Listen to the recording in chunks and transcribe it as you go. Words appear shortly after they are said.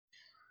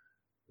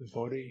the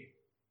body.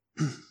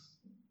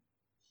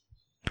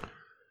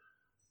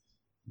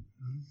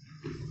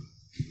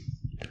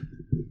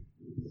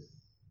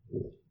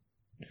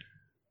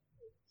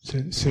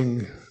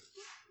 Sensing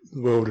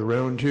the world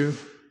around you,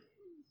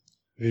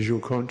 visual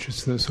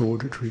consciousness,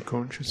 auditory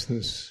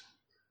consciousness,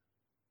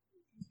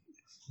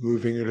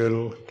 moving a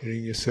little,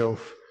 getting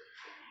yourself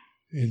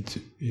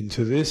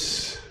into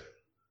this,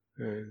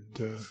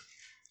 and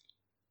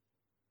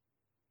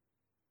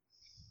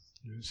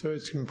so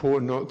it's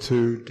important not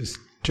to just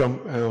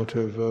jump out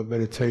of a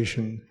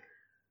meditation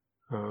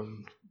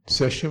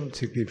session,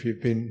 particularly if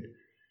you've been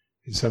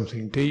in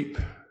something deep.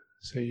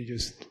 So you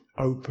just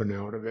open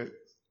out of it.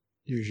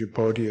 Use your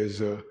body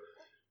as a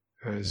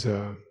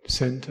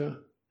center,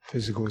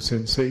 physical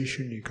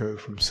sensation. You go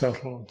from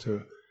subtle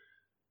to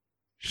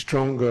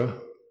stronger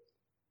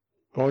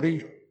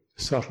body,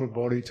 subtle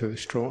body to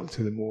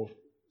the more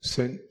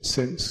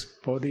sense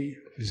body,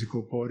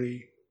 physical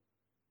body.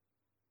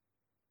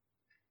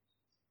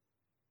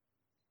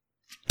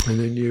 And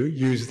then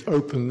you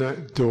open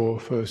that door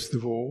first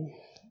of all,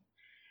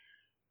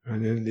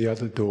 and then the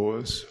other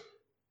doors.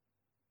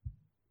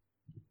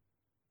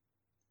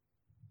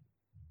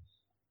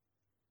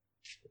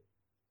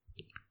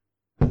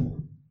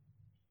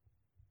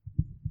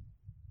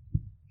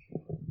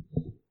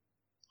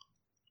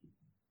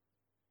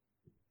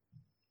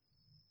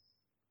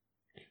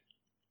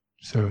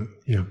 So,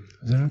 yeah,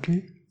 is that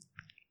okay?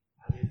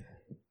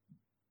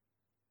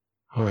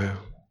 Higher.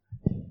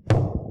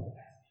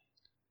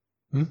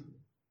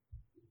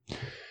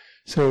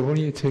 So why don't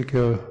you take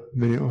a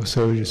minute or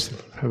so, just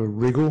have a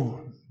wriggle,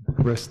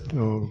 rest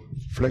or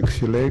flex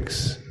your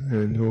legs,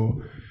 and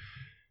we'll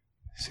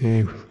see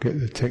if we get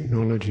the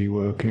technology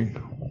working.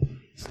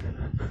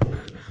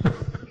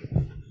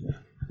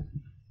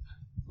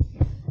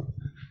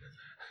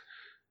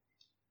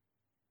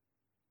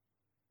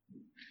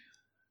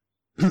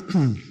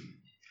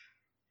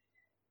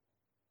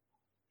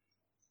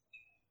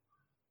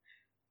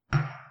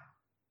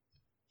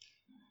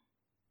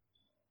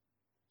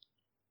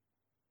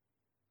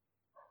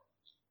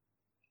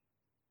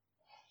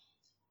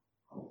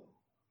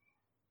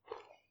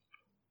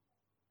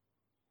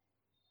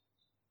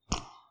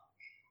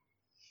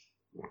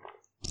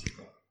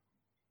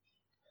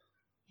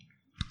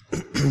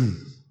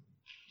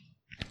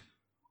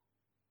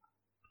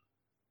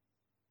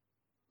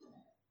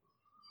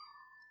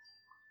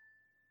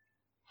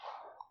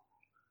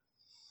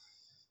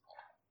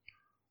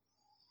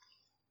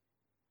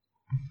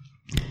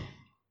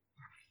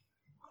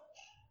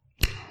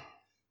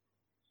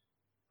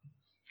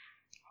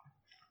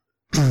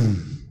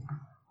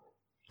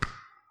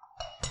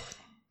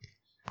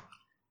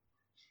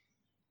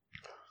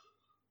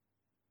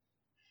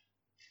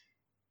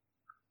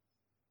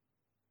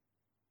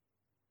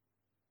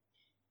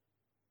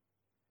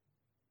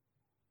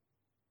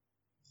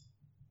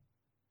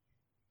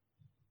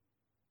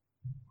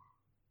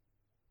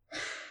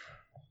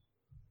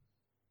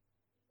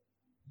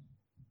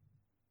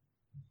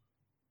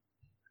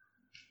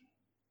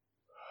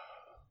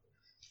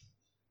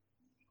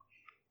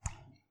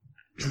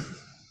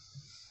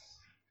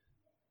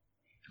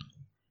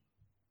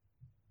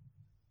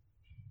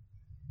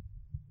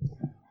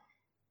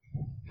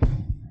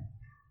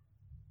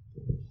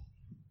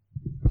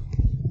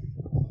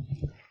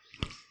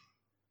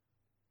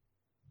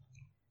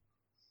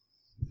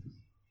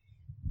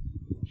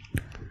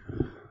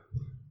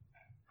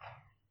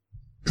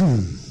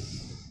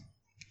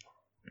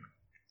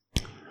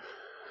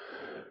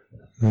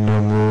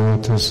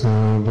 Namo tassa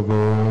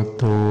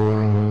bhagavato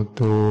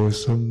arahato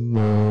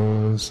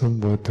samma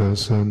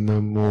sambuddhassa.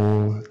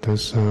 Namo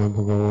tassa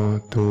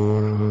bhagavato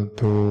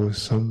arahato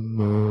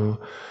samma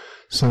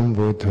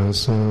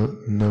sambuddhassa.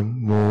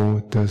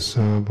 Namo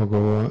tassa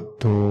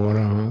bhagavato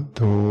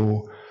arahato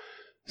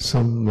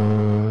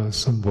samma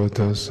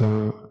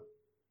sambuddhassa.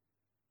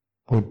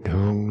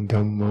 Buddhaṃ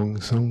Dhammāṃ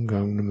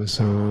Saṅghāṃ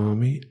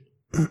Namasāmi.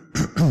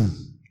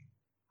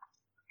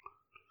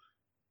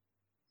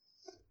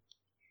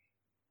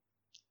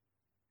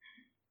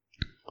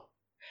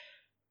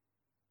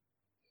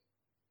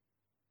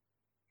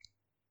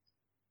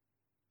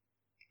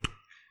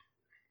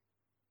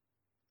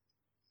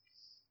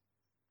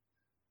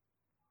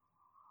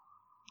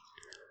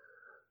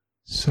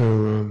 So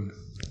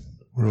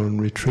we're on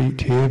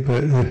retreat here,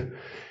 but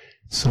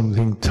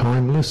something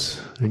timeless,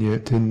 and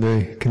yet in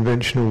the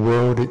conventional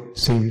world it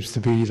seems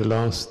to be the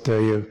last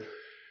day of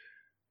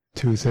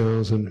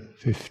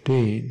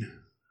 2015,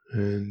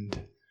 and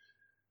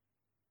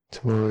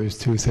tomorrow is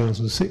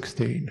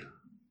 2016.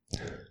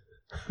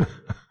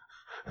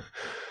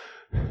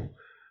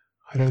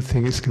 I don't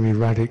think it's going to be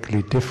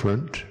radically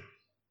different,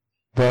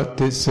 but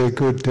it's a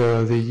good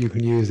that you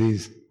can use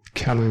these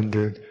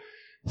calendar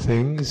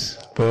things,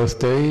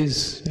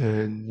 birthdays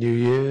and New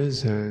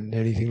Year's and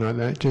anything like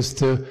that, just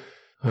to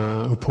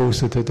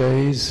Uposatha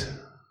days,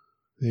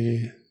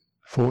 the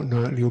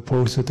fortnightly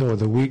Uposatha or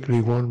the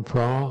weekly one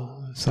pra,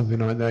 something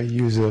like that.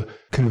 Use a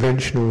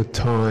conventional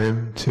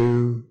time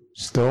to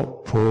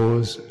stop,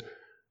 pause,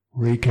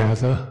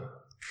 regather,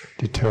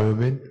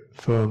 determine,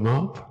 firm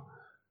up,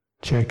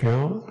 check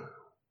out.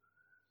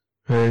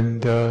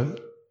 And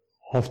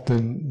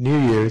often, New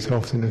Year is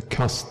often a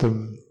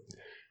custom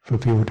for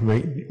people to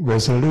make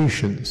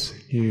resolutions,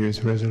 New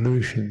Year's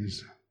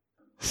resolutions.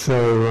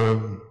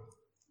 So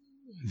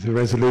the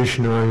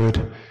resolution I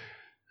would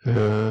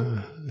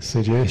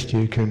suggest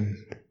you can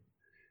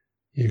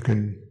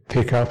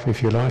pick up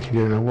if you like. If you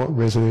don't know what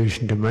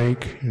resolution to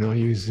make, I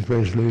use the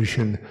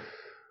resolution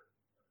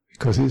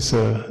because it's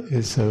a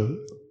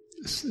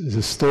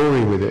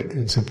story with it.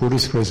 It's a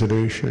Buddhist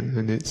resolution,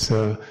 and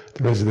the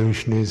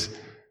resolution is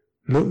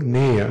look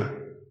near,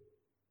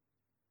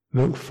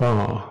 look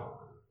far.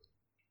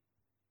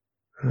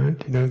 Right?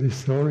 You know this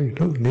story?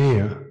 Look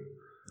near,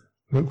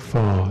 look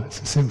far.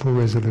 It's a simple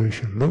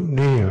resolution. Look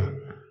near,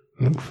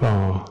 look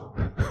far.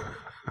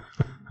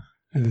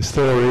 And the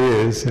story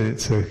is, and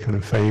it's a kind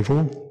of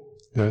fable,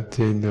 that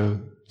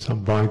in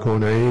some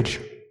bygone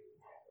age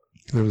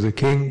there was a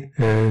king,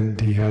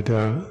 and he had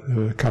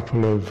a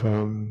couple of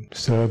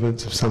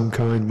servants of some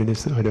kind,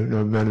 minister, I don't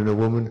know, a man and a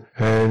woman,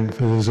 and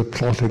there was a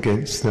plot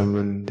against them,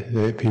 and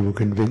people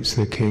convinced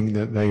the king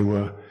that they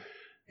were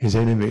his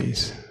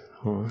enemies,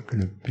 or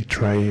going to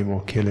betray him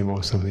or kill him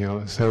or something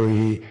else. So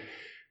he,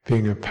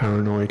 being a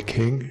paranoid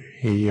king,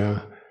 he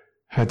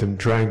had them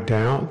dragged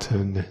out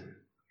and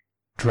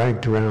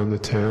dragged around the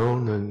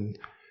town and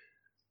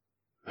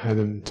had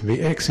them to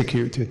be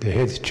executed, their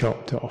heads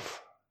chopped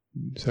off.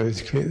 So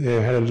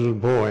they had a little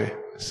boy,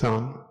 a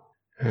son,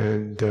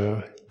 and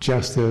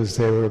just as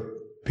they were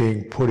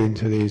being put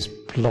into these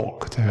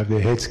blocks to have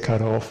their heads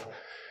cut off,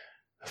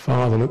 the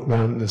father looked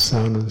round at the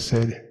son and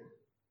said,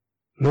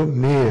 "Look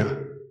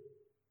near,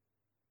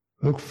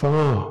 look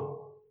far.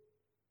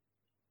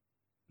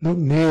 Look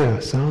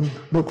near, son,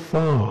 look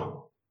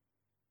far.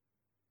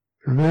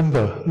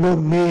 Remember, look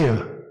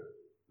near,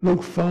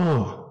 look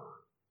far."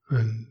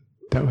 And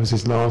that was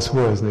his last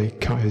words, and they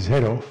cut his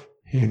head off.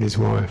 He and his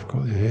wife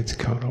got their heads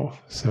cut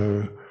off.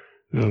 So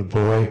the little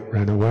boy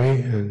ran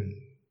away, and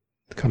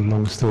to cut a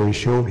long story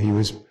short, he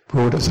was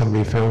brought up,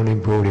 somebody found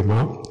him, brought him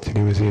up till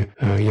he was a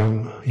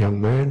young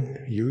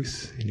man,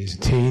 youth, in his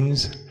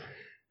teens,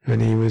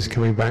 and he was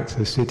coming back to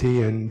the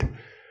city, and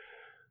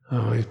he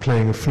was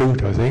playing a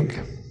flute, I think,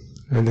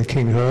 and the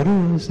king heard,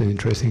 oh, it's an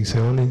interesting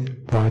sound, and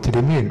invited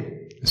him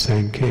in. The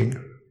same king.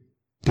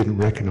 Didn't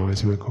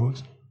recognise him, of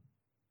course.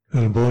 The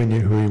little boy knew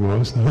who he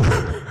was, though.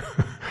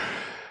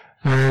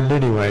 And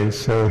anyway,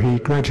 so the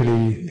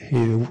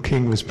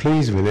king was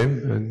pleased with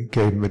him and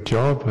gave him a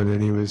job, and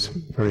then he was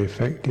very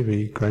effective.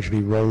 He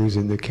gradually rose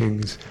in the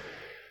king's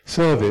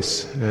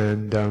service,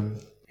 and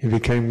he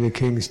became the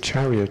king's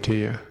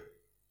charioteer.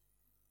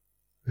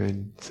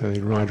 And so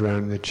they'd ride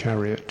around in the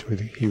chariot,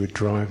 he would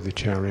drive the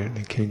chariot, and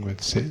the king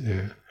would sit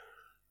there,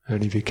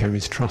 and he became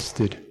his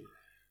trusted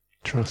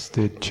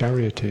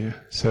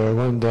charioteer. So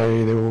one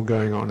day they were all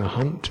going on a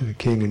hunt, the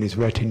king and his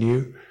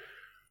retinue,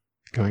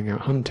 going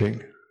out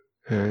hunting.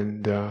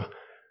 And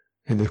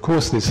in the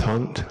course of this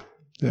hunt,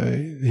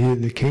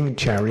 the king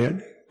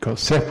chariot got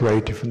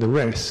separated from the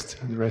rest,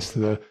 and the rest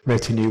of the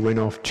retinue went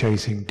off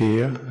chasing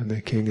deer, and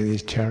the king and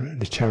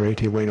the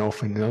charioteer went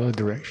off in another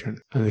direction.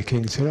 And the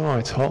king said, "Oh,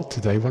 it's hot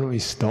today, why don't we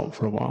stop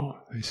for a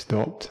while?" They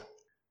stopped,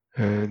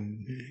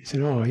 and he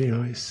said, "Oh,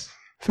 I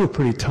feel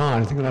pretty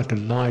tired, I think I'd like to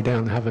lie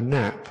down and have a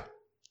nap."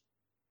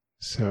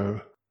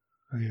 So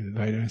he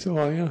lay down and said,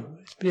 "Oh, yeah,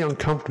 it's pretty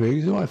uncomfortable."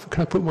 He said, "Oh,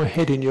 can I put my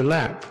head in your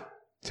lap?"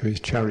 To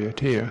his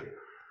charioteer.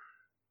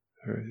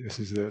 This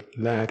is the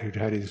lad who'd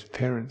had his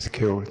parents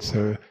killed,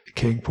 so the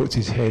king puts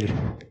his head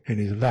in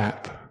his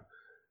lap,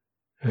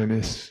 and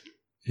this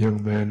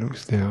young man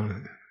looks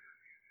down.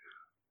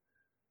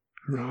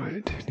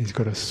 Right, he's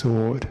got a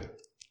sword.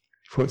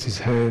 He puts his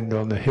hand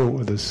on the hilt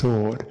of the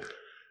sword.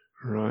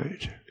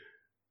 Right.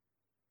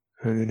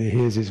 And then he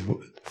hears his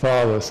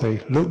father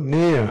say, "Look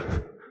near,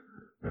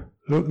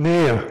 look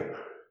near."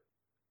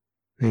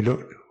 And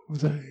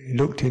he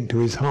looked into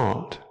his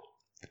heart.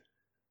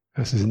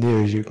 That's as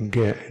near as you can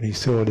get, and he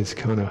saw this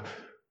kind of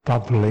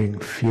bubbling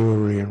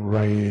fury and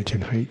rage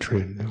and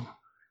hatred.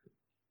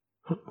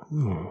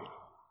 Oh.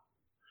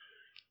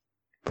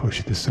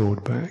 Pushed the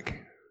sword back,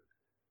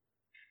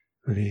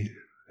 and he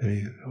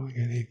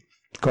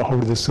got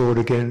hold of the sword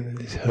again, and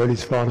he heard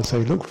his father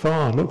say, "Look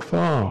far, look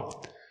far."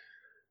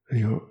 And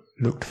he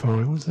looked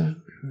far. What's that?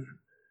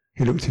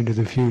 He looked into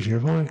the future.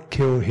 If I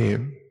kill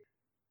him,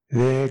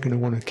 they're going to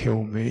want to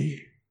kill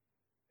me.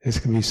 There's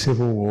going to be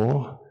civil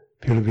war.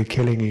 People will be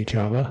killing each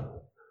other.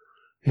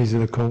 These are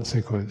the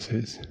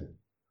consequences.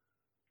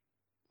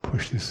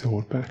 Push the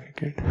sword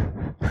back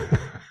again.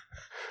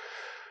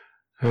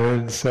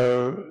 And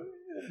so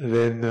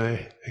then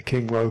the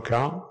king woke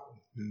up,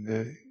 and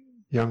the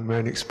young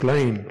man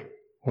explained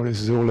what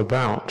this is all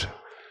about.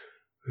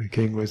 The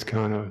king was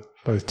kind of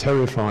both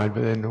terrified,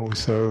 but then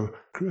also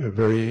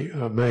very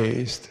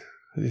amazed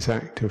at this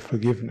act of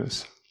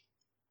forgiveness.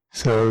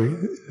 So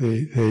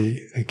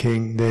the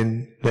king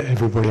then let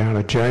everybody out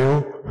of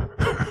jail,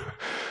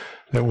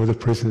 let all the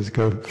prisoners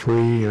go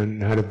free,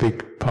 and had a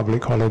big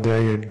public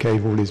holiday and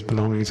gave all his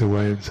belongings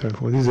away and so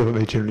forth. This is what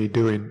they generally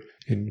do in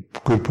in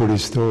good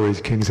Buddhist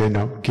stories, kings end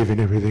up giving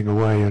everything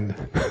away, and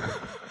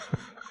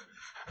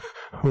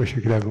I wish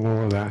you could have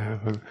more of that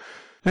happen.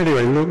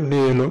 Anyway, look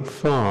near, look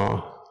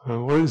far.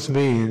 What this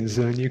means,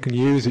 and you can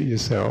use it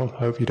yourself,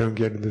 hope you don't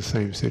get in the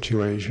same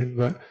situation,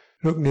 but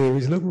look near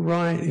is look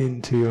right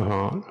into your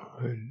heart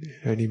at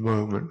any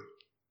moment.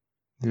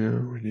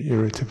 When you're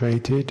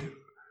irritated,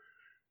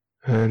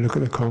 and look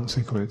at the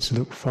consequence,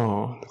 look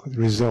far, look at the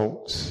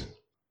results,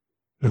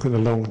 look at the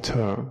long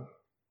term.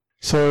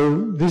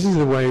 So this is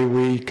the way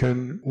we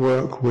can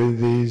work with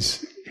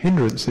these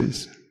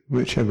hindrances,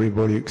 which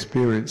everybody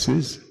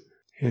experiences.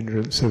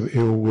 Hindrance of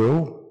ill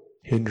will,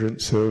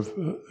 hindrance of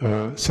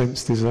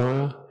sense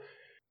desire,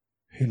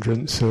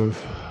 hindrance of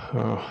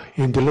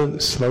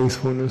indolence,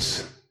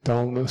 slothfulness,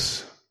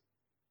 dullness,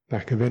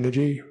 lack of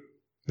energy,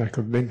 lack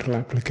of mental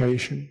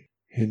application,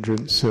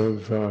 hindrance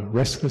of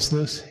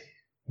restlessness,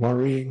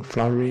 worrying,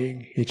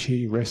 flurrying,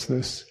 itchy,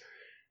 restless,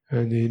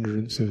 and the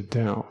hindrance of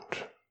doubt,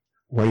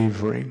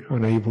 wavering,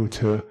 unable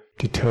to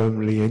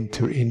determinedly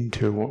enter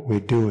into what we're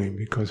doing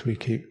because we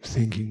keep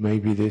thinking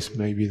maybe this,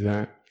 maybe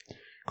that,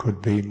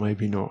 could be,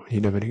 maybe not. You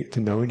never get to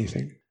know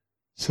anything.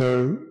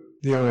 So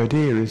the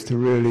idea is to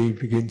really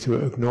begin to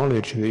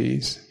acknowledge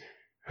these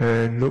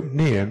and look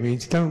near.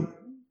 Means don't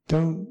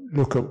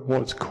look at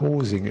what's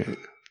causing it.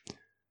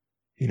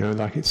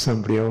 Like it's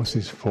somebody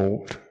else's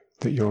fault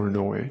that you're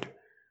annoyed.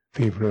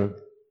 People are,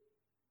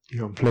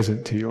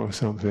 unpleasant to you or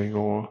something,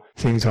 or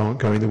things aren't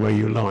going the way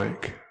you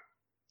like.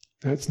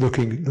 That's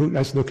looking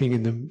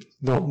in the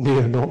not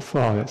near, not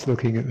far. That's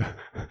looking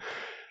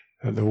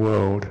at the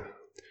world.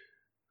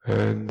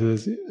 And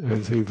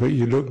so, but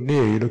you look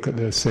near. You look at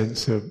the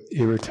sense of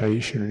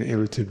irritation and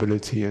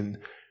irritability, and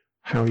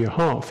how your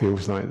heart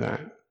feels like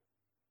that,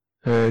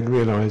 and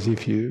realize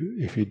if you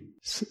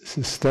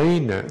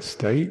sustain that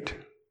state,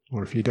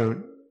 or if you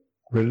don't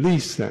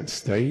release that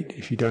state,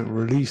 if you don't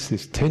release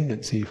this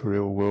tendency for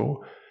ill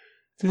will,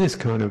 then you're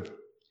going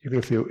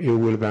to feel ill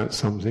will about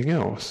something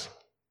else.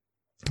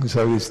 And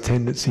so this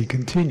tendency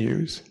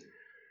continues.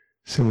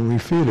 So when we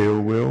feel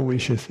ill will, we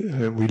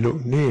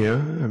look near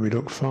and we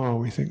look far,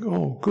 we think,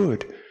 oh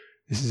good,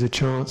 this is a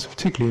chance,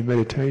 particularly in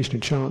meditation, a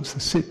chance to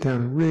sit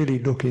down and really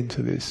look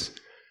into this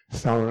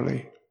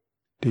thoroughly,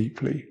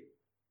 deeply.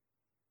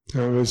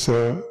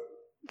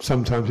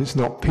 Sometimes it's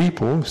not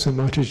people so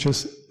much as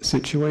just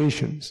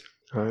situations.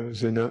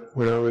 When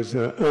I was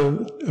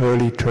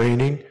early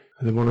training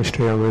at the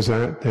monastery I was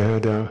at, they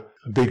had a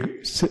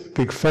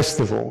big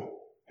festival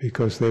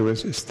because they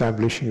was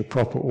establishing a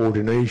proper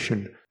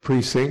ordination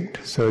precinct.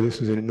 So this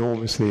was an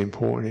enormously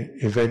important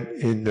event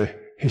in the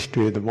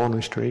history of the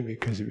monastery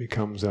because it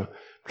becomes a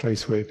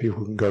place where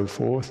people can go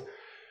forth.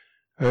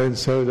 And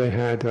so they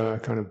had a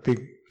kind of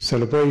big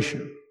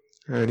celebration,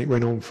 and it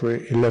went on for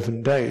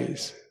 11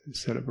 days, the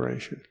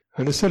celebration.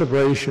 And the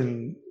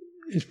celebration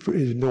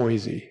is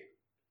noisy.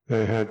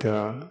 They had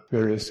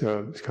various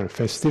kind of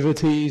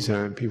festivities,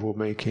 and people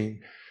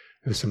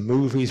there's some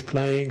movies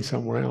playing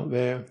somewhere out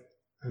there,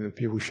 and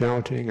people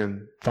shouting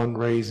and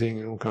fundraising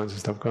and all kinds of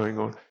stuff going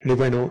on. And it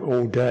went on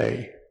all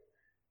day,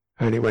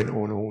 and it went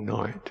on all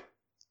night.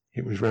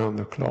 It was round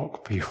the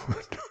clock. People were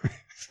doing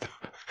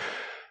stuff.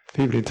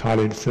 People in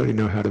Thailand certainly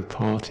know how to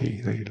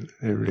party.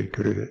 They're really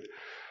good at it.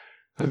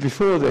 And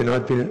before then,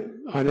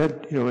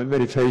 my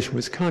meditation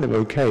was kind of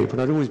okay, but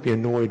I'd always be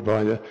annoyed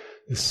by the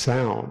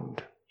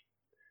sound.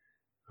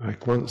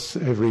 Like once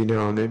every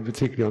now and then,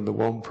 particularly on the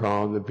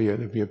Wonpra,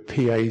 there'd be a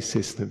PA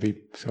system, there'd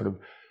be sort of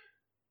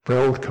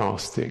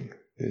broadcasting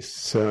this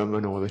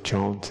sermon or the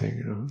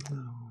chanting,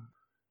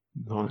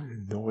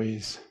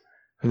 noise.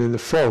 And then the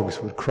frogs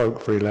would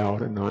croak very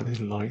loud at night. I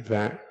didn't like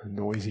that,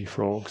 noisy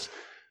frogs.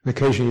 And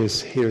occasionally you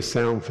hear a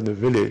sound from the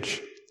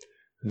village,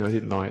 and I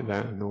didn't like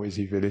that, a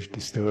noisy village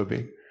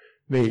disturbing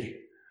me.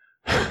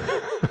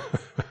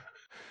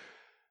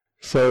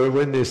 So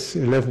when this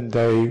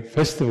 11-day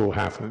festival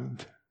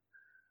happened,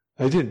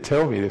 they didn't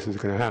tell me this was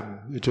going to happen.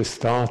 It just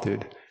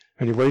started.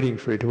 And you're waiting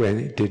for it to end.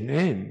 It didn't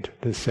end.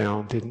 The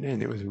sound didn't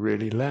end. It was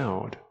really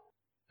loud.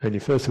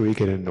 And first of all you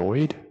get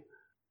annoyed,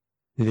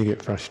 then you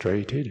get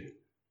frustrated,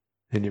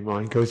 then your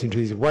mind goes into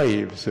these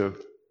waves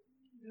of,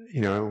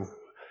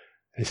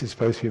 this is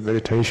supposed to be a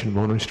meditation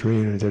monastery,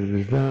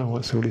 and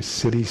what's all this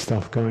silly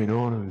stuff going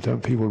on, and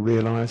don't people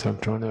realize I'm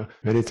trying to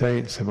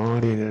meditate,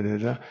 samadhi,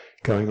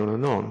 going on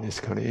and on, this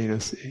kind of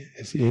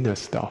inner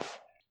stuff.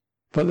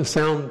 But the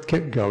sound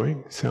kept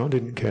going, the sound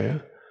didn't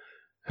care.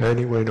 And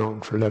it went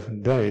on for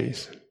 11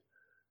 days.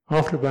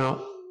 After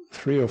about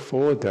 3 or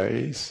 4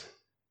 days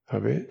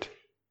of it,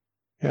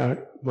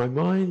 my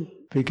mind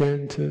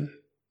began to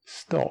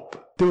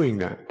stop doing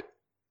that.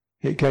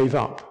 It gave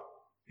up.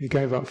 It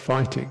gave up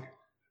fighting.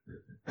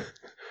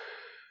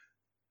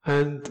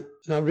 And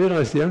I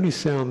realized the only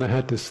sound that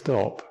had to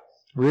stop,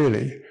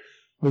 really,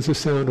 was the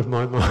sound of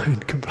my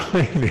mind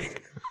complaining.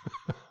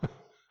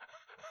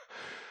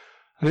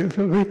 And it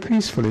felt very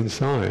peaceful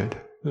inside.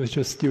 You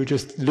were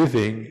just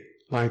living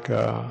like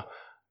a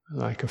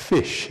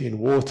fish in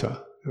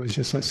water. It was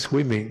just like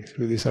swimming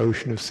through this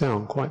ocean of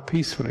sound quite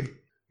peacefully.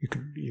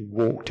 You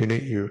walked in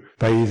it, you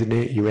bathed in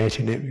it, you ate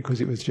in it,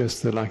 because it was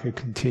just like a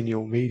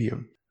continual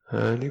medium.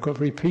 And it got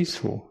very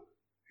peaceful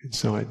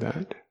inside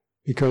that.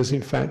 Because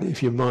in fact,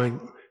 if my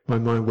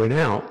mind went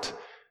out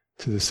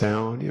to the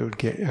sound, it would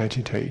get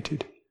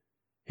agitated.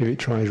 If it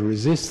tried to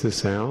resist the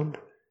sound,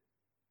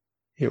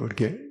 it would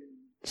get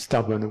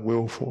stubborn and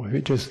willful. If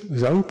it just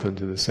was open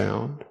to the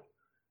sound,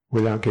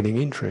 without getting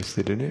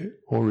interested in it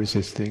or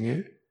resisting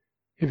it,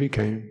 it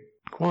became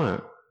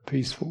quiet,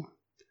 peaceful.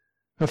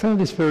 I found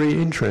this very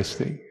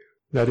interesting,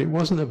 that it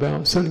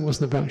certainly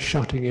wasn't about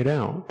shutting it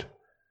out.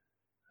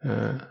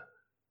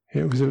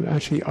 It was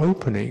actually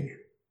opening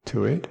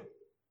to it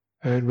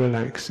and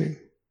relaxing.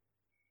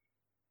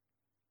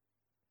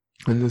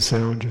 And the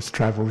sound just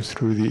travels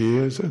through the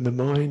ears, and the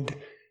mind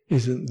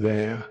isn't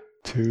there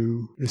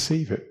to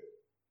receive it.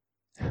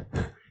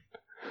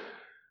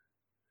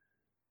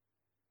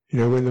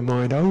 When the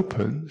mind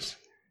opens,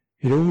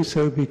 it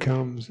also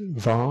becomes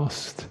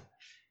vast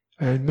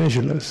and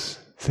measureless.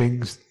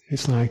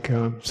 It's like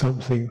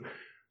something,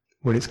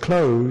 when it's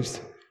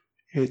closed,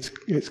 it's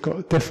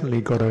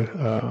definitely got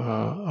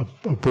a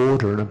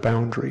border and a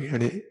boundary,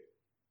 and it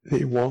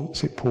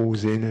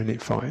pulls in and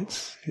it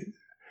fights.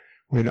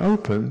 When it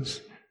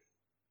opens,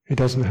 it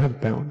doesn't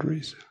have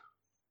boundaries.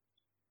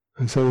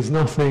 And so there's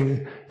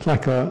nothing, it's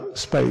like a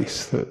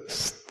space that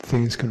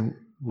things can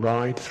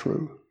ride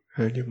through,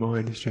 and your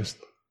mind is just...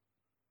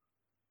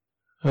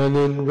 And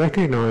then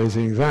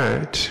recognizing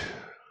that,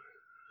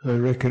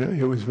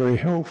 it was very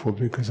helpful,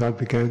 because I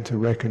began to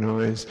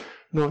recognize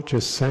not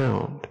just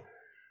sound,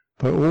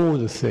 but all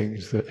the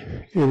things that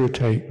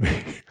irritate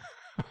me.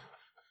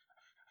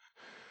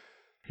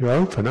 You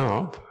open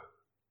up,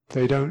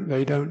 they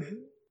don't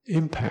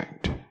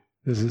impact.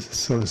 There's a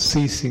sort of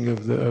ceasing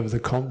of the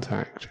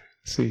contact.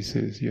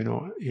 Ceases. You're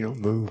not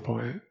moved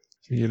by it.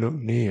 So you look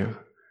near,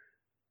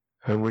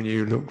 and when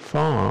you look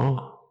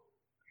far,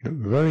 you look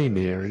very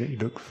near it. You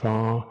look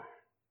far.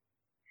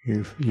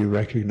 You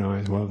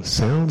recognize, well, the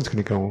sound's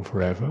going to go on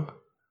forever.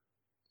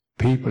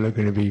 People are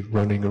going to be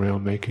running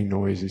around, making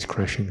noises,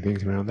 crashing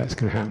things around. That's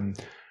going to happen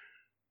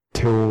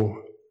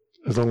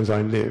as long as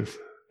I live.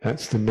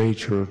 That's the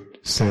nature of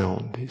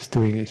sound. It's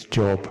doing its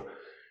job,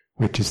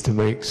 which is to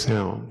make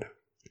sound.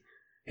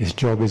 Its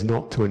job is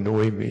not to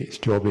annoy me. Its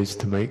job is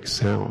to make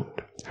sound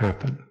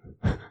happen.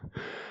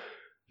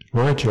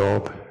 My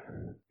job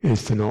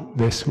is to not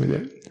mess with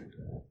it,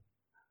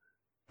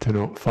 to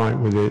not fight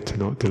with it, to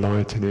not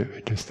delight in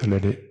it, just to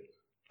let it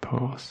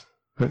pass.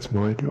 That's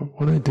my job.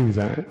 When I do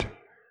that,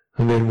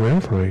 and then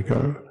wherever I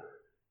go,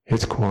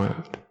 it's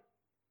quiet.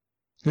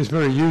 It's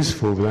very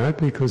useful, that,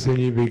 because then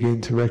you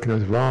begin to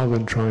recognize, rather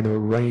than trying to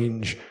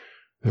arrange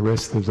the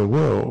rest of the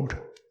world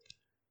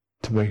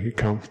to make it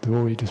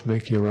comfortable, you just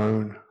make your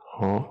own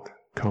heart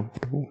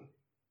comfortable.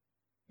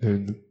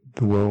 Then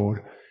the world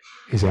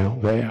is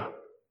out there.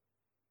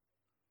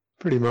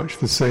 Pretty much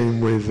the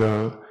same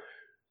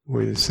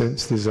with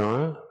sense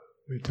desire.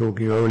 We were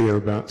talking earlier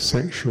about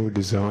sexual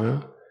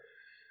desire.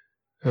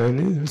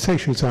 And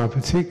sexual desire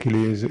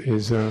particularly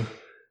is a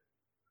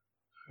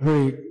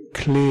very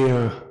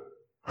clear,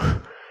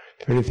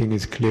 if anything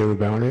is clear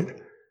about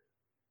it,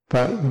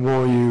 but the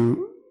more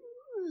you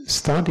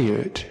study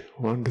it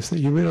or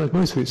understand, you realize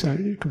most of it's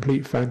actually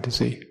complete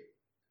fantasy.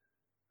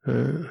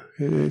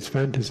 It's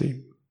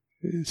fantasy.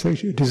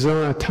 Sexual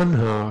desire,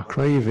 tanha,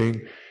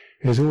 craving,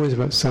 is always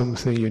about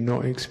something you're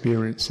not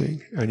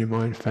experiencing, and your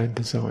mind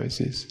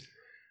fantasizes.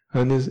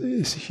 And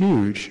it's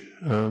huge,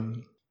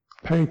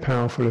 very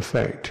powerful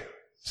effect.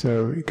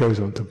 So it goes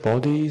on to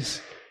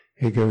bodies,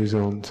 it goes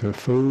on to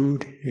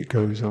food, it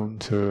goes on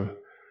to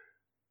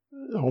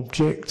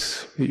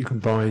objects that you can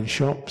buy in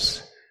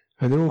shops,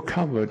 and they're all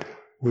covered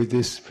with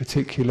this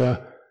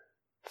particular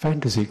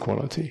fantasy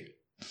quality.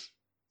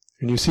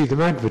 And you see them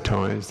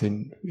advertised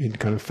in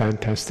kind of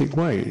fantastic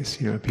ways.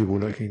 People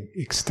looking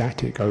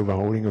ecstatic over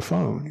holding a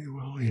phone.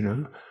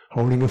 Well,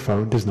 holding a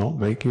phone does not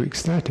make you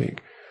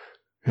ecstatic.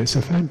 It's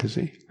a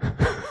fantasy.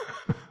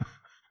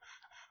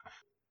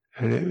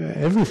 And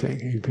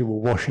everything.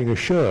 People washing a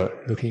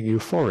shirt, looking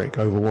euphoric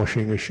over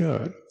washing a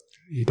shirt.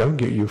 You don't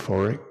get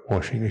euphoric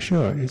washing a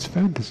shirt. It's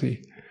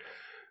fantasy.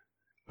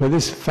 But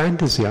this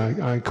fantasy,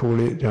 I call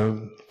it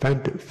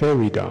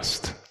fairy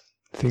dust.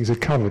 Things are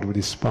covered with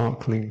this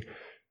sparkling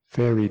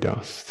fairy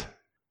dust,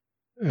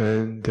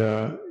 and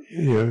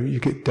you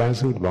get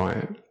dazzled by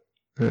it.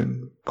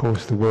 And of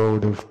course the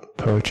world of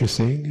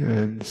purchasing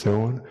and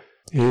so on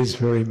is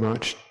very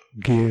much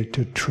geared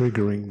to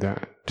triggering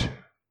that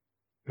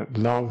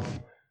love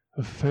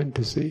of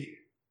fantasy.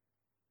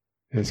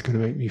 It's going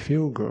to make me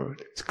feel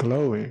good. It's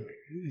glowing,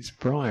 it's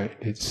bright,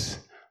 it's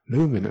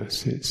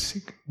luminous, it's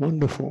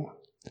wonderful.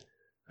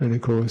 And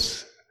of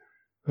course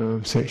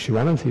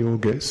sexuality all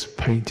gets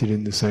painted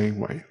in the same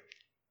way.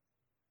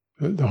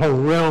 The whole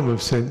realm of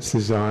sense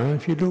desire,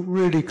 if you look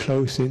really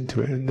close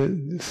into it, and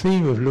the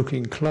theme of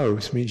looking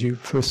close means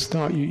for a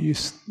start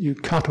you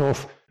cut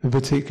off the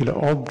particular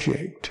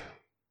object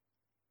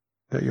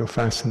that you're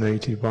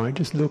fascinated by.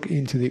 Just look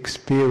into the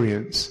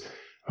experience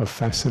of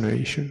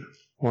fascination.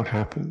 what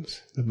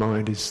happens? The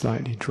mind is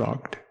slightly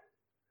drugged,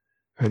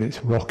 and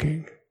it's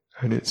rocking,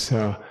 and it's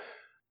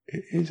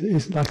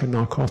like a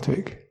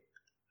narcotic.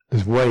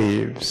 There's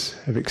waves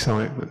of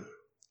excitement,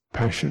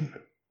 passion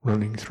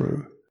running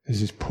through.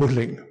 There's this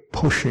pushing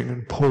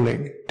and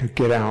pulling to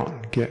get out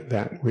and get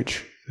that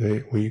which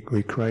we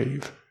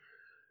crave.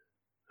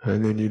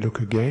 And then you look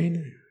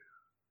again,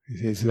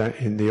 is that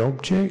in the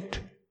object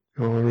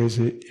or is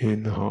it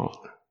in the heart?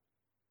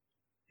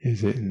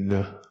 Is it in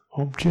the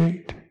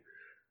object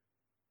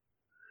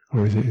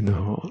or is it in the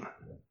heart?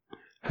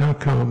 How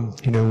come,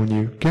 when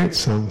you get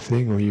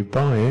something or you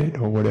buy it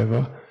or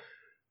whatever,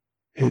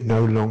 it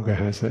no longer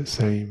has that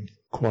same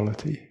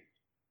quality?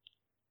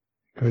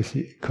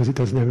 Because it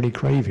doesn't have any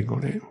craving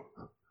on it.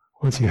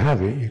 Once you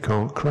have it, you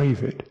can't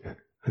crave it.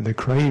 And the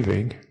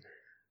craving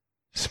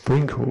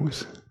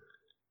sprinkles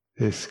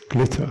this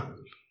glitter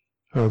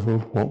over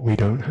what we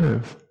don't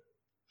have.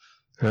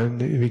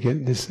 And we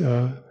get this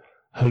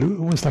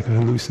almost like a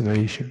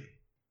hallucination.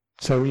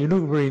 So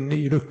when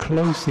you look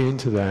closely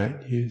into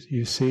that,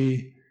 you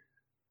see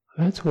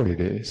that's what it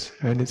is.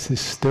 And it's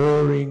this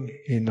stirring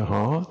in the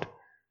heart,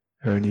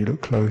 and you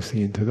look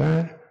closely into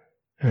that,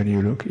 and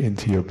you look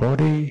into your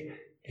body,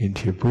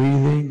 into your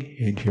breathing,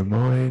 into your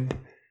mind,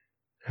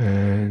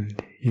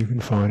 and you can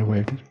find a way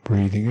of just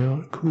breathing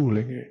out,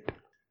 cooling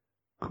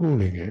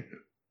it.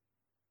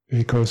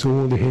 Because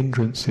all the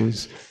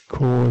hindrances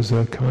cause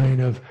a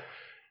kind of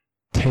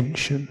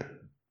tension.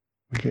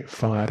 We get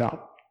fired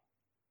up.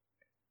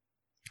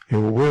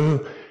 Ill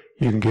will,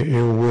 you can get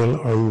ill will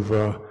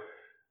over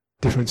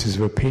differences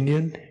of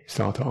opinion, you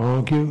start to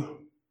argue.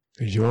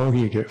 As you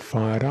argue, you get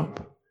fired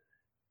up.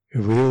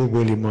 With ill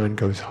will, your mind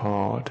goes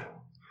hard,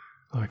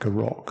 like a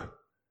rock.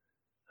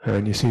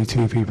 And you see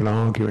two people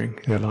arguing,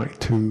 they're like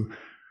two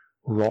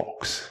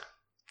rocks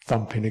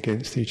thumping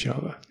against each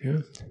other. Yeah?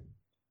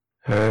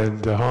 And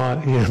the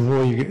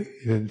more you get,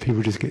 then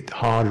people just get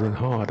harder and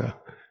harder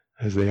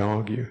as they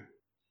argue.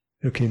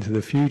 Look into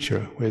the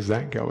future, where's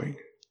that going?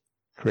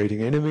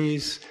 Creating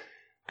enemies,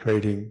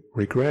 creating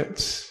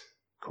regrets,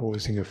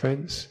 causing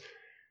offense.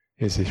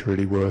 Is this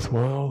really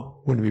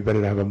worthwhile? Wouldn't it be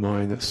better to have a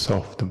mind that's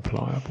soft and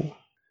pliable?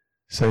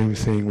 Same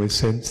thing with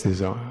sense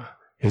desire.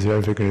 Is there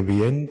ever going to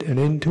be an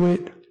end to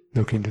it?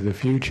 Look into the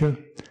future.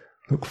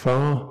 Look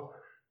far.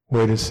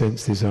 Where does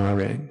sense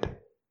desire end?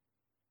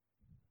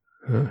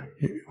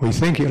 We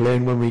think it'll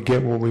end when we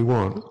get what we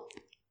want.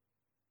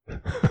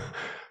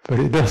 But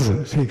it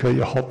doesn't, because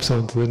it hops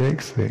on to the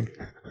next thing.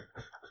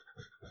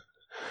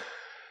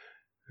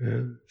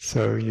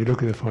 So you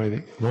look at the fire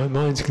and think, my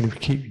mind's going to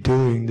keep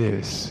doing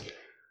this.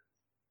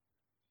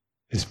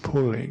 This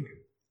pulling.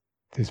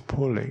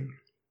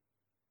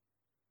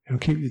 It'll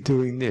keep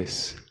doing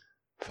this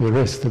for the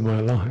rest of my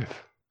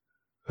life.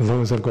 As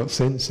long as I've got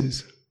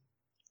senses,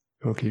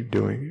 I'll keep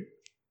doing it.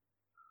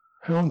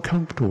 How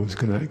uncomfortable is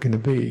that going to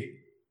be?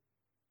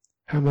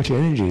 How much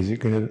energy is it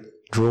going to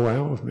draw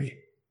out of me?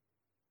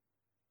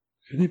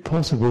 Is it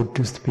possible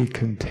just to be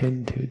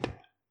contented,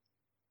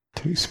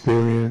 to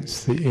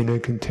experience the inner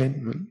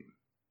contentment?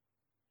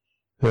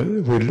 That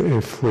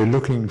if we're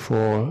looking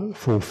for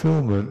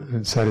fulfillment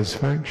and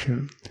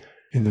satisfaction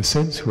in the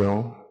sense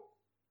realm,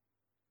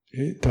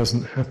 it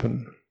doesn't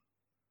happen.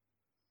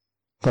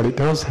 But it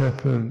does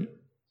happen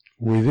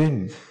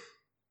within.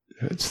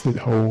 That's the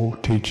whole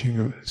teaching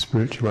of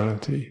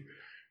spirituality.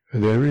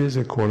 There is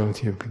a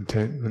quality of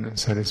contentment and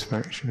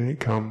satisfaction, and it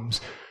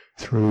comes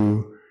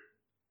through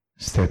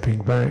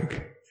stepping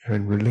back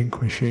and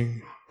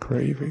relinquishing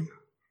craving.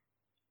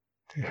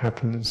 It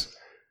happens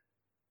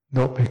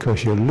not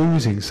because you're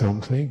losing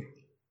something,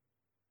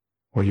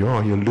 well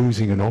you're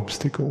losing an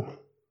obstacle.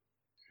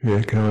 You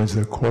recognize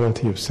the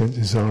quality of sense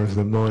desire as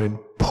the mind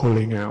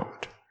pulling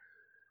out.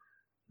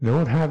 Now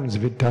what happens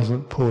if it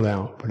doesn't pull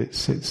out, but it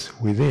sits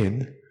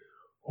within?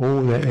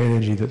 All that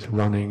energy that's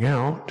running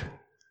out,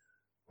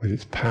 with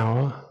its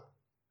power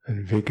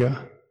and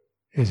vigor,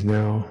 is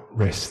now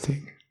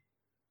resting.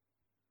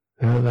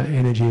 Now that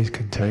energy is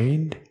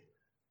contained,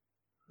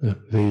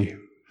 the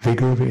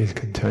vigor of it is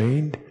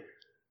contained.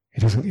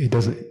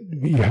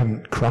 You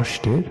haven't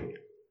crushed it,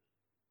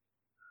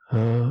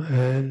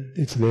 and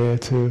it's there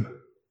to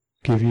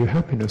give you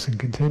happiness and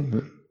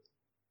contentment.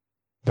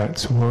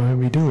 That's why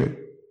we do it.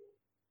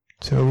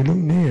 So we look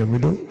near, we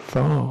look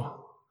far,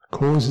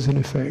 causes and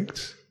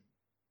effects.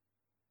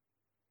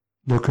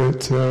 Look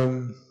at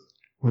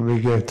when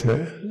we get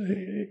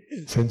a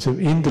sense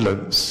of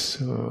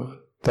indolence,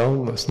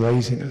 dullness,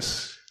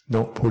 laziness,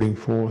 not putting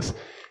forth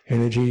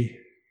energy.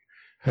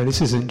 And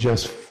this isn't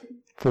just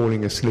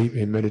falling asleep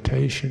in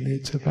meditation,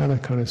 it's about a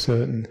kind of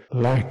certain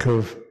lack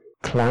of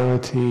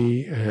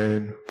clarity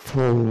and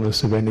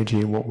fullness of energy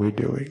in what we're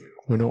doing.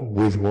 We're not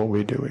with what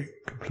we're doing,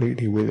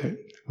 completely with it.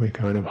 We're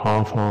kind of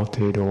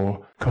half-hearted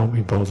or can't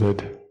be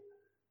bothered.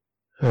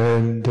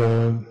 And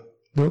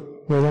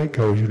look where that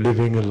goes. You're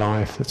living a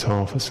life that's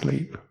half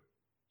asleep.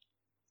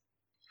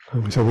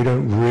 So we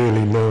don't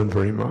really learn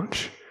very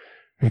much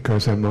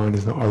because our mind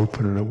is not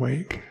open and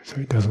awake.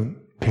 So it doesn't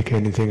pick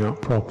anything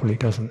up properly,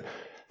 doesn't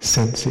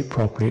sense it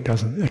properly, it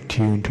doesn't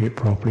attune to it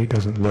properly, it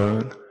doesn't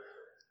learn.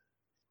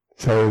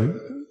 So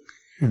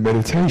in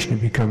meditation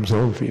it becomes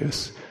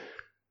obvious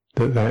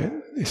that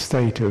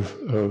state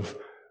of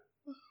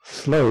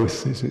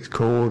sloth, as it's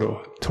called,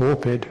 or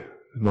torpid,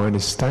 the mind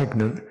is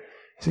stagnant,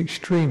 is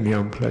extremely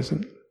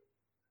unpleasant.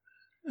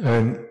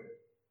 And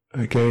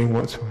again,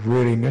 what's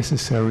really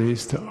necessary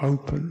is to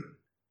open.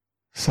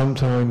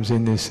 Sometimes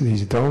in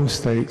these dull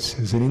states,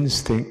 there's an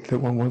instinct that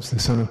one wants to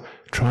sort of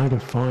try to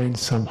find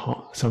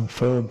some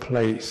firm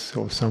place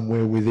or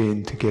somewhere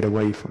within to get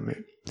away from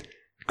it,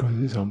 because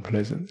it's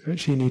unpleasant.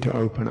 Actually, you need to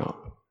open up.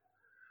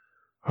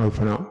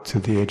 Open up to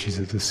the edges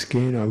of the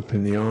skin,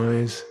 open the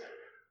eyes,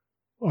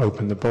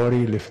 open the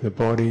body, lift the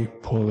body,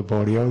 pull the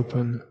body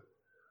open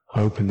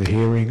the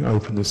hearing,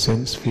 open the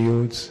sense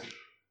fields,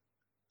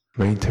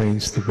 maintain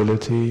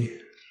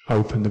stability,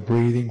 open the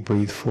breathing,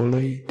 breathe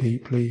fully,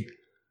 deeply,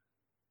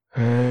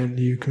 and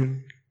you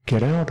can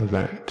get out of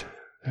that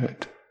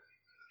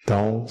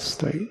dull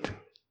state.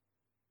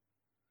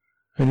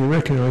 And you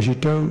recognize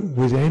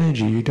with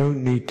energy, you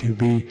don't need to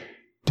be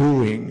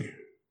doing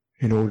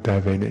in order to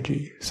have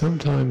energy.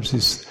 Sometimes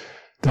this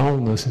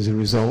dullness is a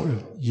result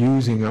of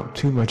using up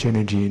too much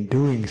energy in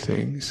doing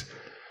things.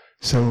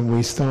 So when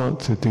we start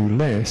to do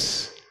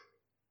less,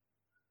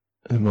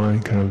 the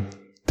mind kind of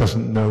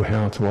doesn't know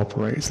how to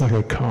operate. It's like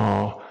a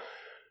car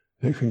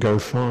that can go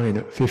fine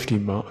at 50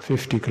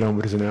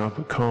 kilometers an hour,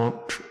 but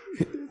can't,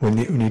 when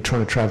you're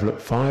trying to travel at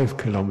 5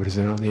 kilometers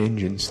an hour, the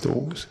engine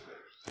stalls.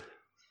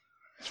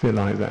 It's a bit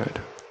like that.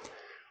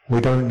 We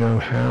don't know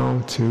how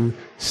to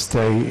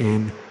stay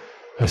in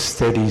a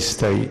steady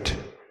state,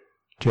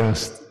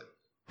 just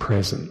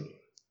present.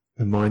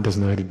 The mind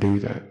doesn't know how to do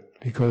that,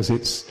 because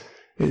it's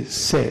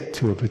set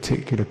to a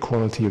particular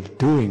quality of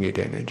doing it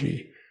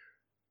energy,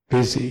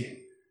 busy,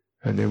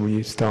 and then when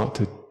you start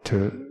to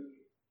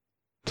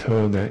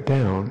turn that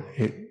down,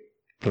 it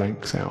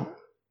blanks out.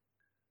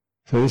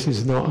 So this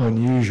is not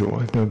unusual.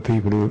 I've known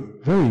people who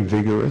are very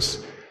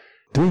vigorous,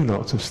 doing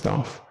lots of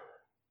stuff,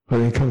 but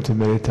they come to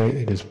meditate,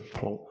 they just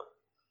plonk.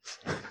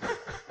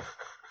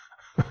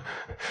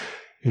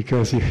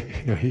 Because you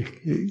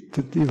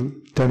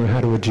don't know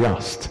how to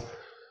adjust.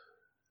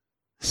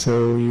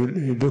 So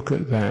you look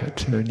at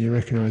that and you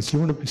recognize you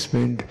want to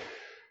spend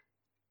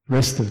the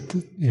rest of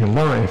your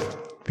life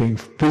being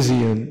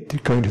busy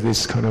and going to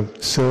this kind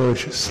of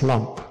surge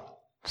slump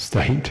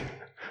state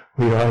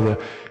where you're either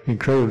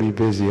incredibly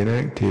busy and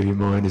active, your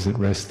mind isn't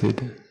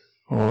rested,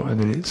 and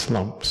then it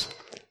slumps,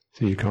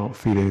 so you can't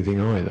feel anything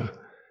either.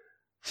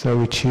 So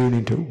we tune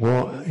into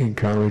what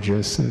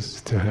encourages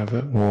us to have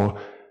a more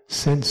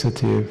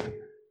sensitive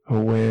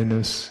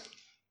awareness.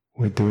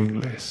 We're doing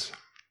less.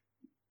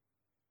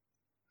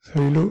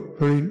 So you look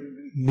very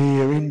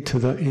near into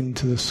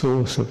the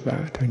source of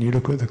that, and you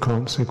look at the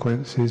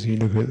consequences, you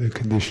look at the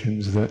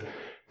conditions that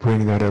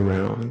bring that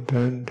around,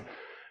 and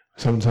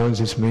sometimes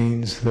this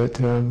means that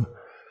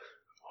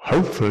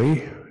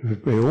hopefully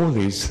all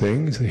these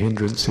things, the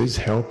hindrances,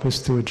 help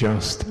us to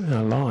adjust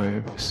our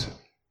lives.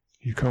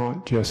 You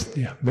can't just,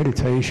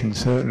 meditation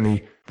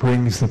certainly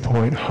brings the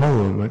point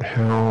home at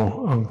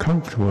how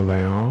uncomfortable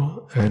they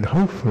are, and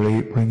hopefully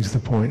it brings the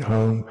point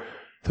home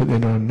that they're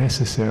not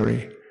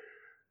necessary.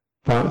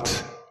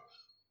 But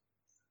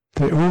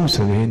they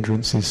also, the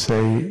hindrances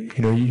say,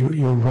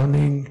 you're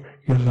running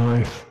your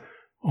life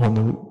on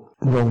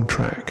the wrong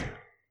track.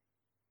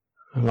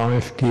 A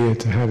life geared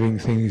to having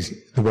things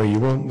the way you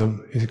want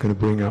them is going to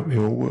bring up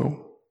ill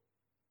will.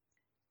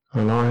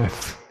 A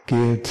life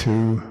geared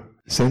to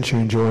sensual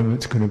enjoyment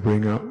is going to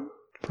bring up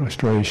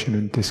frustration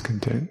and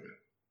discontent.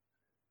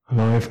 A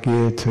life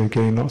geared to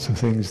getting lots of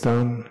things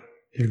done,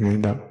 you're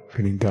going to end up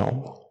feeling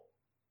dull.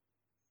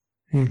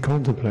 You can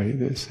contemplate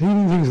this.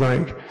 Even things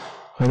like,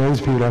 I know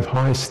people have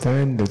high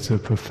standards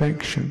of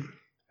perfection.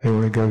 They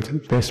want to go to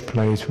the best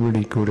place,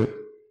 really good at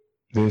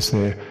this.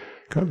 They've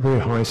got very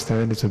high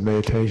standards of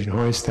meditation,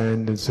 high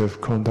standards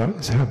of conduct.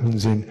 This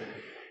happens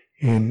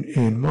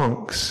in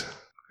monks,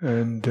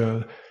 and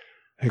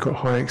they've got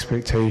high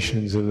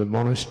expectations of the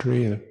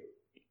monastery, a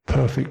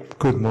perfect,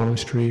 good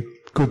monastery,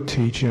 good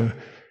teacher,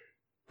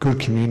 good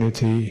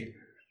community,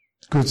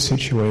 good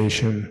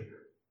situation,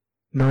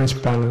 nice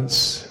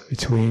balance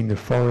between the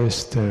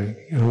forest and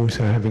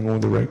also having all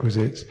the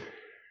requisites,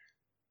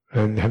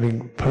 and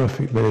having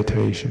perfect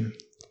meditation.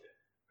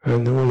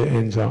 And all it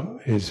ends up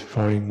is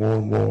finding more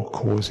and more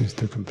causes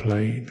to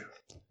complain.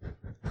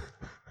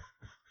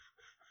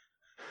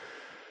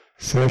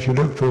 So if you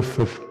look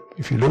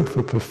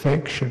for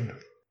perfection,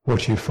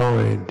 what you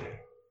find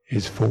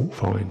is fault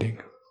finding.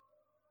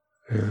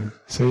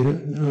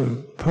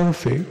 So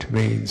perfect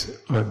means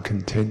I'm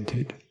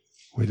contented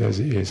with as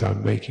it is,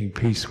 I'm making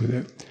peace with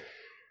it.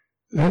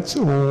 That's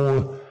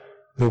all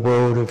the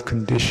world of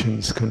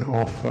conditions can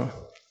offer.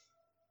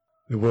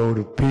 The world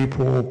of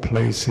people,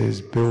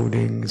 places,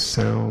 buildings,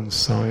 sounds,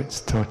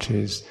 sights,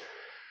 touches,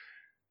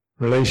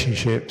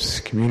 relationships,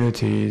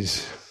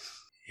 communities,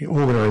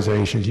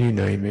 organizations, you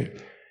name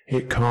it,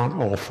 it can't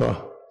offer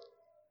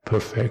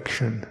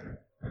perfection.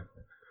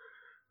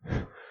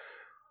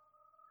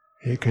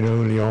 It can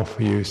only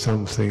offer you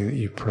something that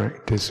you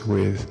practice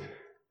with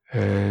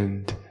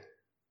and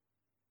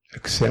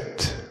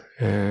accept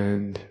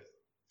and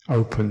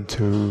open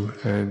to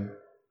and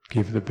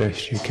give the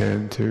best you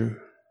can to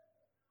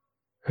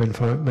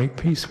and make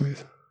peace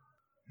with.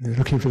 You're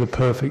looking for the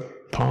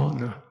perfect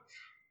partner.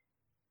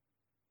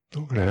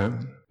 Not going to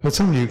happen. But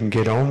someone you can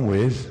get on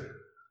with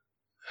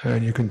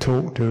and you can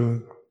talk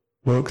to,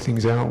 work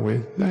things out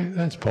with,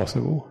 that's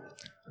possible.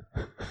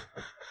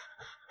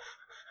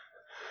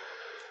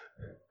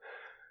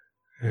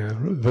 Yeah,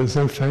 but there's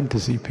no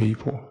fantasy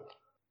people.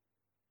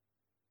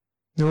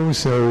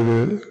 Also,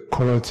 the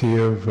quality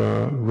of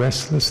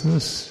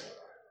restlessness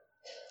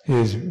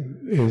is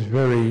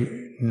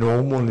very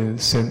normal in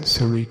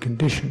sensory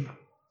condition.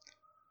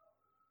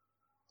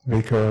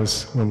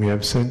 Because when we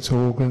have sense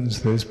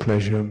organs, there's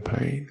pleasure and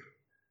pain.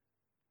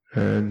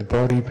 And the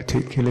body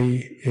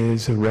particularly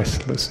is a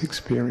restless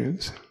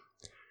experience.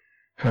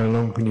 How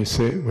long can you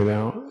sit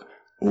without,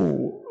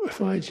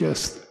 if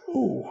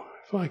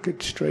I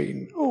could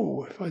straighten,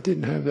 if I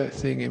didn't have that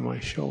thing in my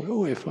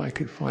shoulder, if I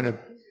could find a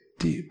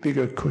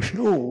bigger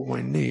cushion,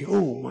 my knee,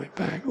 my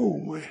back,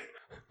 my...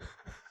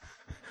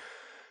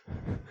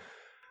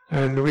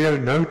 And we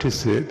don't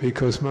notice it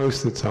because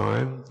most of the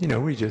time,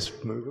 we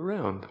just move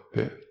around a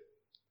bit.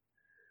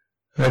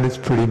 And it's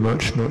pretty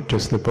much not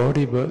just the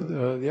body, but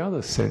the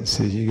other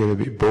senses. You get a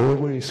bit bored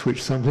when you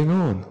switch something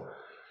on.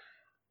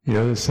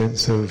 The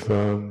sense of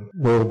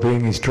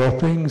well-being is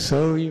dropping,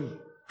 so you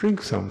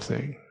drink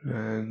something.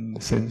 And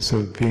the sense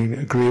of being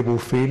agreeable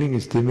feeling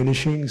is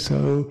diminishing,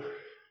 so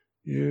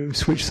you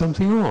switch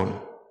something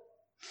on.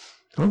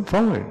 I'm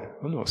fine.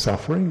 I'm not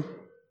suffering.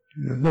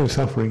 No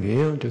suffering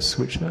here, I'll just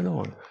switch that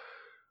on.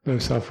 No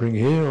suffering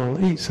here, I'll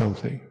eat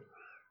something.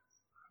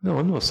 No,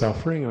 I'm not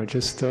suffering, I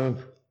just,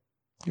 go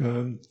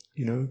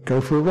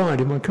for a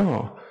ride in my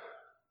car.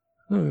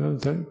 No,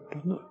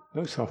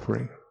 no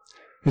suffering.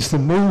 It's the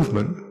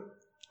movement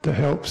that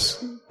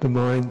helps the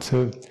mind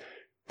to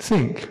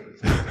think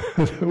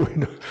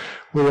that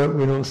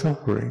we're not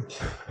suffering.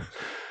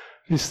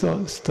 You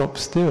stop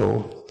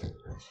still.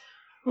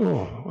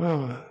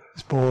 Wow,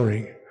 it's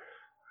boring.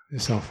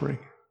 It's suffering.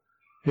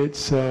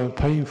 It's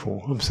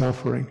painful. I'm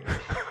suffering.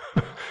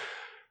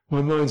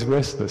 My mind's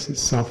restless.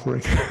 It's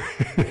suffering.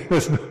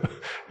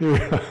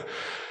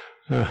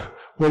 Where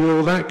did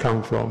all that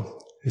come from?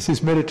 It's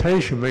this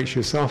meditation makes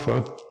you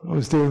suffer. I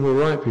was doing all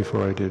right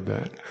before I did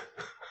that.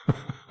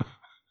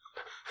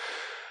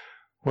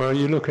 Well,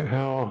 you look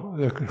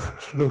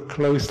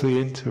closely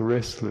into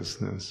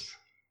restlessness,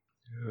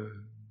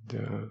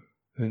 and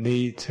the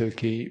need to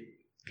keep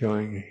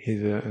going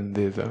hither and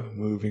thither,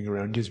 moving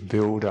around, just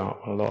build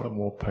up a lot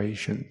more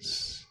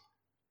patience,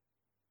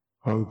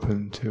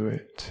 open to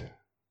it,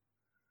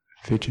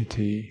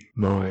 fidgety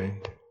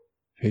mind,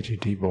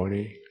 fidgety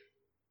body.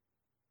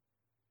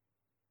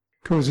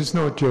 Because it's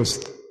not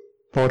just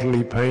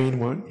bodily pain,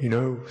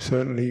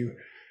 certainly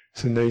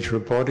it's the nature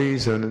of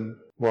bodies, and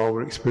while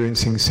we're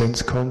experiencing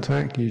sense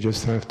contact, you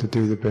just have to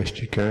do the best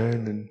you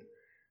can and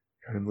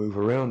kind of move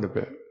around a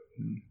bit.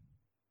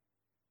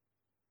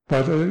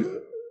 But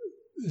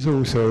there's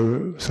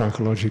also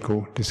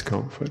psychological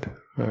discomfort.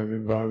 I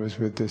remember I was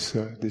with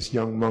this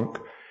young monk,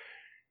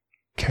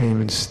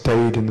 came and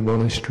stayed in the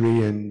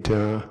monastery, and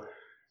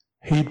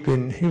he'd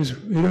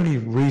only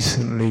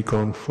recently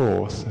gone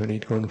forth, and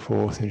he'd gone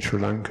forth in Sri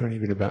Lanka, and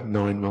he'd been about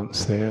 9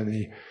 months there, and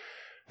he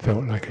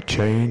felt like a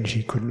change.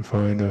 He couldn't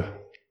find a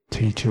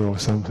teacher or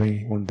something,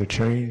 he wanted to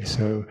change,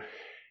 so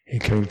he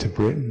came to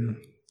Britain,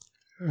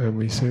 and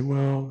we said,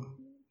 well,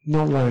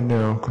 not right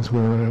now, because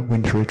we're on a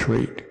winter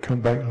retreat,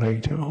 come back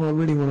later. I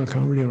really want to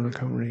come, really want to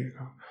come.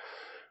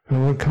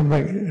 And we'll come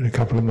back in a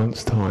couple of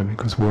months' time,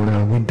 because we're on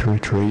our winter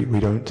retreat, we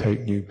don't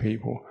take new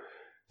people.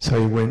 So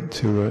he went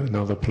to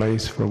another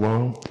place for a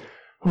while.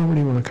 I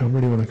really want to come.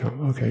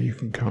 Okay, you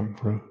can come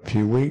for a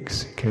few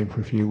weeks. He came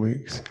for a few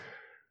weeks.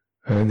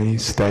 And then he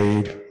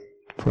stayed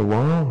for a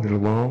little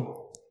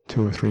while,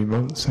 2 or 3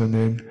 months, and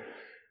then,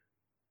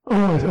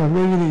 I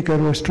really need to go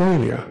to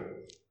Australia.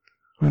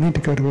 I need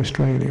to go to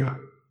Australia.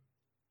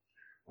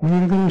 What are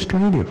you going to go to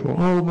Australia for?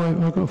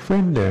 I've got a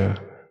friend there.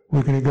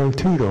 We're going to go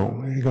Tudong.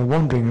 We're going to go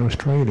wandering in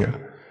Australia.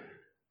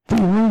 But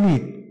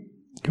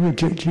you're a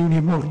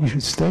junior monk, you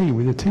should stay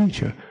with a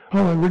teacher.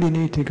 I really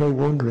need to go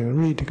wandering, I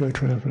really need to go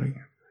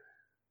travelling.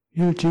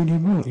 You're a junior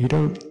monk, you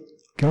don't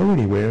go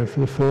anywhere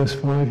for the first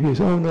 5 years.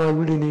 No, I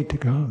really need to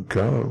go.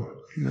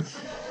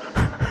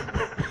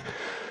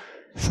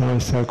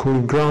 So I call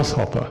him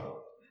Grasshopper,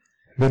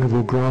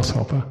 Venerable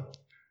Grasshopper.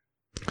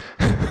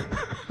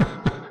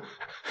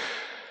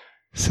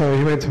 So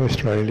he went to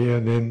Australia,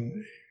 and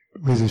then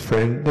with his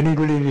friend, then he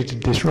really needed to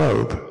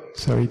disrobe.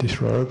 So he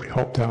disrobed, he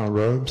hopped out of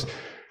robes.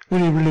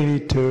 Then he really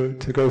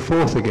needed to go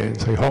forth again,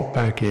 so he hopped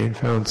back in,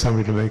 found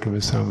somebody to make him a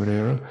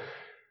samanera.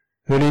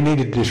 Then he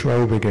needed to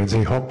disrobe again, so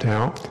he hopped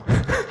out,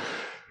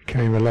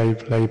 became a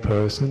lay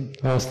person.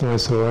 Last time I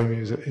saw him, he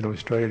was in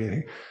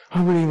Australia.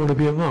 I really want to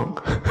be a monk.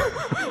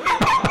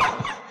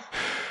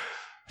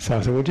 So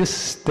I said, well,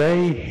 just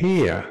stay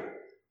here.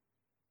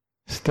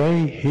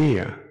 Stay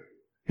here.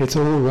 It's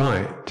all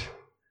right.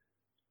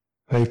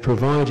 They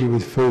provide you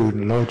with food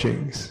and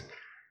lodgings.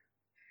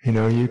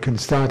 You can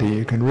study,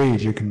 you can read,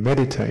 you can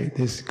meditate.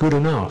 It's good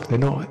enough. They're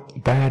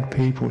not bad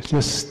people.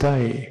 Just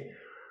stay.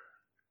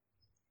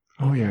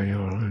 Oh yeah,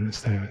 I'll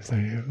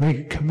stay. Make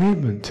a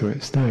commitment to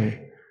it.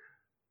 Stay.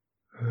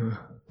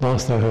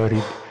 Last I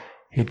heard,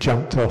 he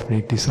jumped off and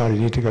he decided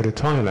he had to go to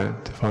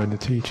Thailand to find a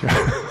teacher.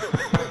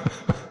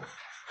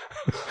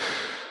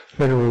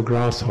 Federal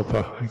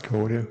grasshopper, I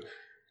called him.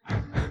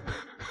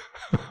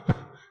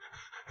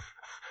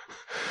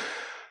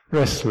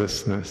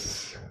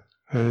 Restlessness.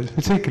 It's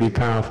particularly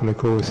powerful, of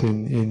course,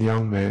 in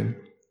young men.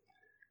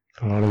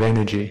 A lot of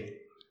energy.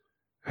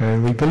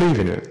 And we believe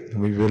in it.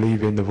 And we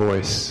believe in the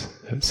voice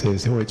that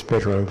says, oh, it's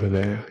better over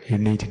there. You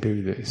need to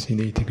do this. You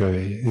need to go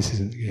there. This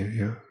isn't,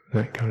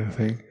 that kind of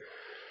thing.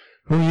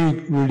 When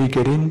you really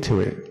get into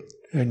it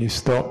and you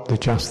stop the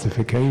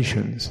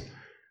justifications,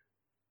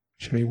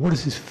 actually, what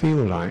does this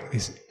feel like?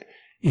 This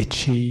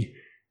itchy,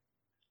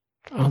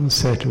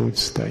 unsettled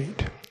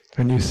state.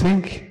 And we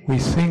think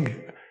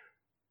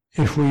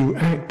if we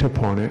act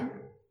upon it,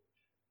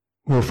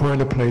 we'll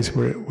find a place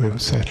where it will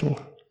settle.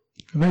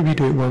 Maybe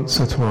do it once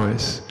or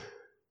twice,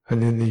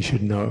 and then you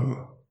should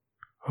know.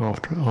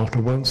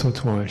 After once or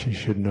twice, you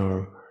should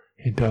know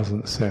it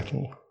doesn't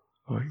settle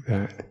like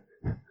that.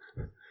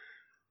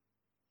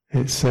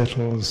 It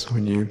settles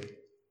when you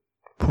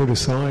put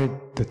aside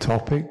the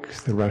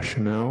topics, the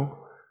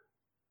rationale,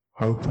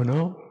 open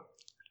up.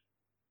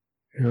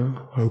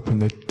 Open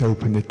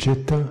the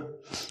citta.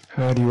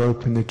 How do you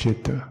open the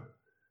citta?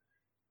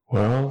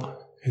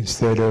 Well,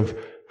 instead of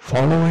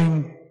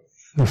following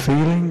the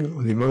feeling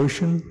or the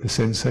emotion, the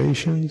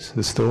sensations,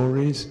 the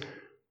stories,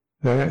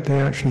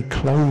 they're actually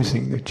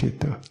closing the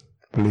citta,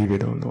 believe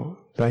it or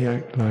not. They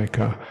act like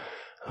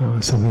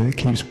something that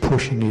keeps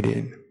pushing it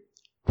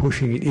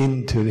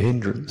into the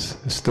hindrance.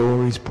 The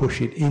stories push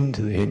it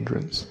into the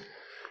hindrance.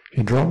 If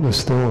you drop the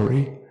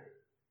story,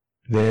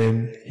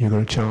 then you've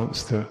got a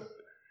chance to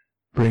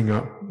bring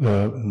up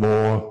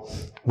more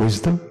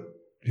wisdom,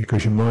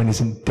 because your mind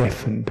isn't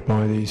deafened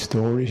by these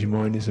stories, your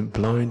mind isn't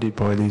blinded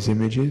by these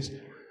images,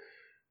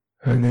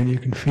 and then you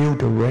can feel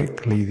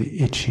directly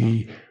the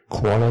itchy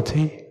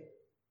quality,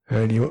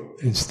 and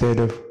instead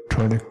of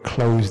trying to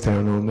close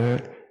down on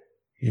that,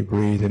 you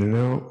breathe in and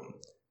out,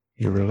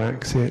 you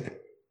relax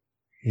it,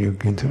 you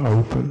begin to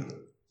open,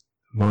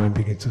 the mind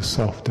begins to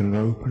soften and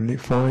open, and it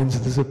finds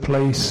there's a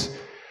place,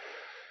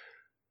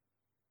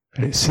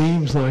 and it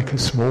seems like a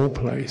small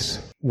place,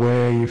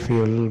 where you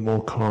feel a little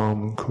more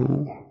calm and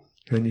cool.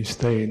 And you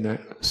stay in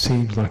that,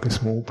 seems like a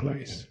small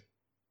place.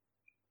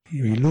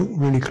 You look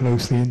really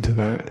closely into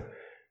that,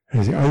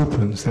 as it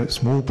opens, that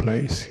small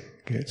place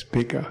gets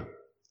bigger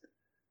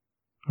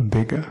and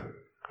bigger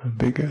and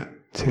bigger,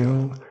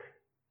 till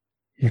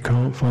you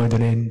can't find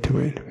an end to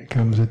it. It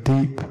becomes a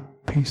deep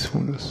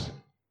peacefulness.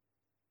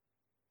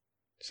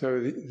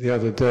 So the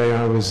other day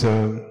I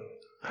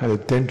had a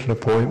dental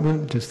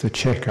appointment, just a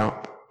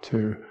check-up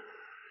to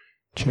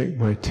check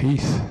my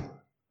teeth,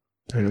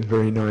 and it was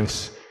very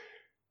nice.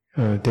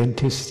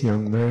 Dentist,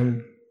 young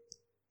man,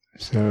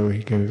 so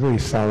he gave a very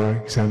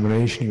thorough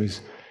examination. He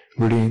was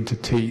really into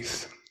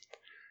teeth,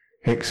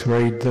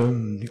 x-rayed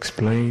them,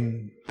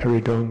 explained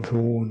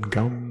periodontal and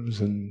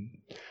gums and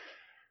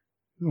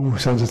all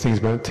sorts of things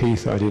about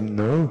teeth that I didn't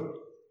know,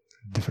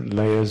 different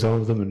layers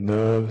of them and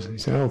nerves. And he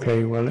said,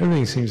 okay, well,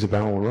 everything seems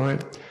about all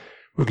right,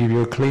 we'll give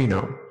you a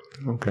clean-up.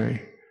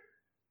 Okay.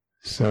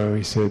 So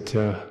he said,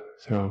 so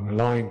I'm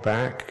lying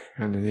back,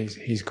 and then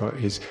he's got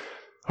his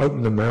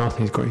open the mouth,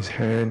 he's got his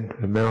hand,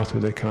 the mouth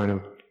with a kind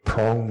of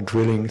prong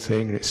drilling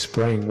thing, and it's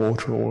spraying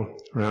water all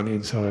around the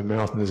inside of the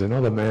mouth. And there's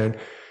another man,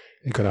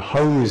 he's got a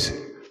hose,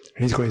 and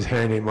he's got his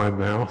hand in my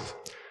mouth.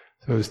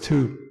 So there's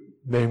two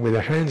men with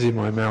their hands in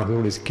my mouth,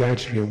 all this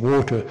gadgetry and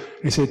water.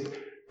 And he said,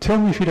 tell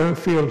me if you don't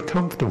feel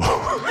comfortable.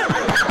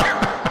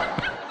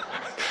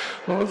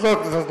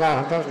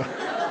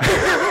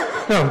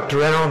 I'm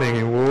drowning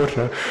in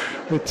water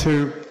with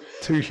two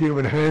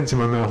human hands in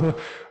my mouth.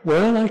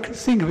 Well, I can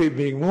think of it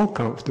being more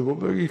comfortable,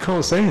 but you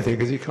can't say anything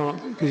because you've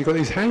got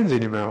these hands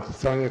in your mouth.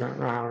 So I go,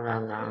 and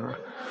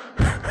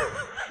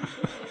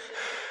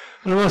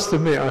I must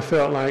admit, I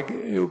felt like, a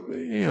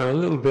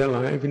little bit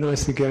like it'd be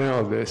nice to get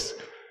out of this.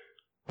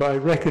 But I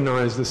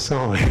recognised the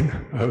sign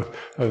of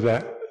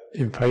that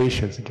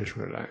impatience and just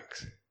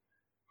relax.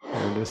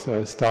 And just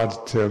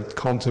started to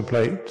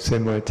contemplate,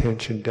 send my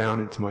attention down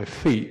into my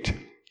feet.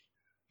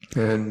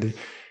 And if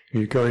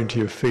you go into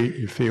your feet,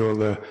 you feel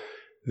the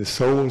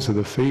soles of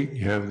the feet,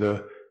 you have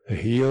the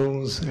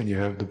heels, and you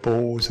have the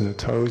balls and the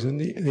toes, and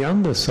the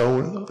under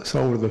sole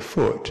of the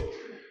foot.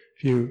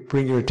 If you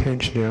bring your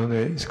attention down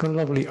there, it's got a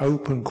lovely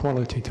open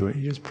quality to it.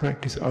 You just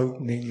practice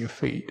opening your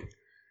feet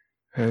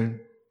and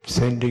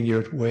sending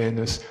your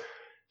awareness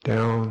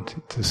down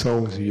to the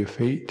soles of your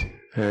feet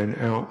and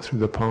out through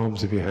the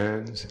palms of your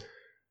hands,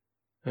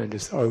 and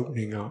just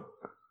opening up.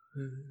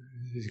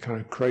 There's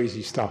kind of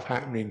crazy stuff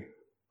happening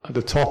at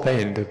the top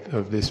end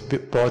of this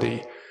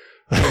body.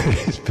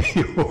 These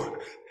people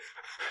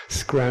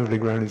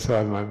scrambling around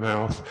inside my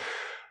mouth,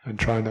 and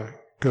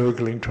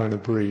gurgling, trying to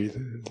breathe.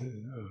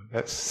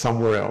 That's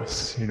somewhere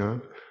else,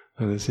 And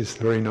there's this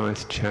very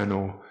nice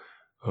channel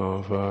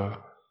of a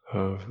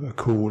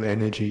cool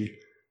energy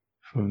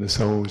from the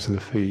soles of the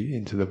feet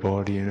into the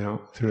body and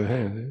out through the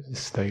hands.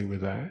 Just stay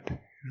with that,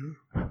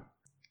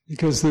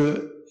 Because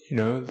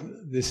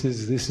this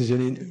is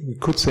we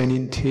could say an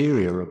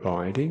interior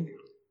abiding,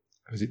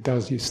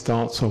 because it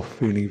starts off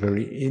feeling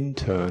very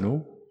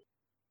internal.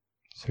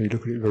 So you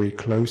look at it very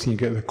closely, you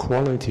get the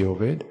quality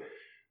of it,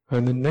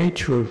 and the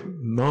nature of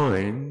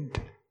mind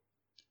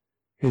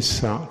is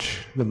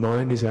such. The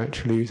mind is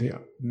actually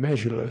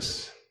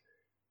measureless.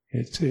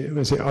 As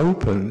it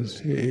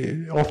opens,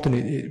 often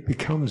it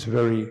becomes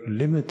very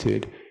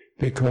limited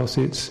because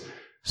it's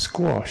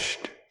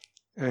squashed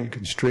and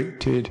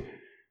constricted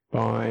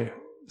by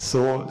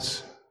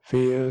thoughts,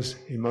 fears,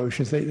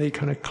 emotions. They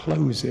kind of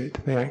close it.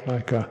 They act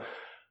like a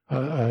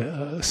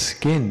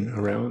skin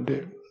around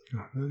it.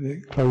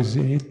 It closes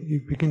it.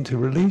 You begin to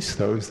release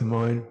those. The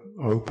mind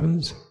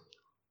opens,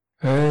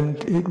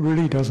 and it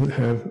really doesn't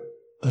have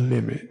a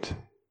limit.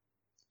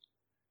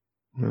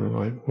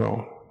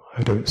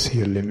 I don't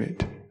see a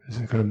limit.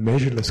 There's a kind of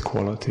measureless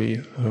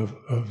quality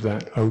of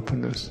that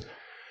openness.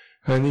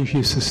 And if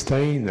you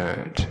sustain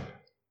that,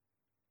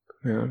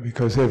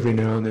 because every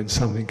now and then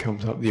something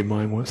comes up that your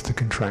mind wants to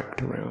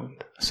contract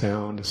around, a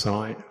sound, a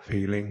sight,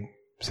 feeling,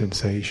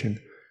 sensation,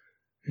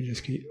 you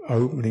just keep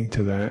opening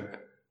to that,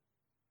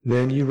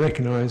 then you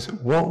recognize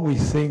what we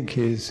think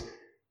is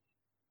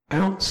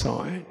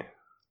outside,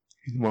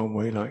 in one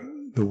way, like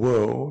the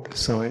world,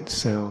 sight,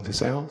 sound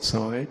is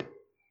outside,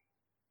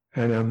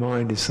 and our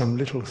mind is some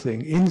little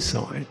thing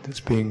inside that's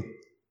being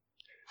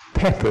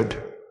peppered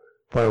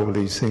by all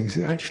these things.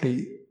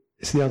 Actually,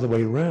 it's the other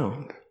way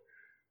round.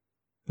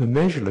 The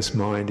measureless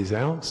mind is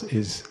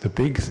the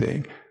big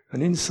thing,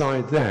 and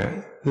inside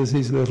that there's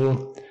these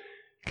little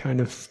kind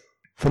of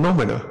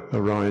phenomena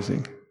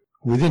arising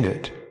within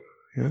it.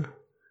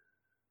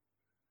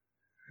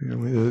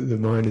 The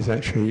mind is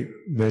actually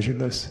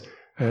measureless,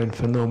 and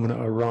phenomena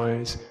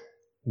arise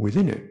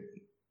within it.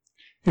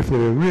 If they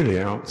were really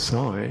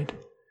outside,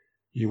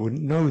 you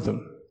wouldn't know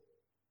them,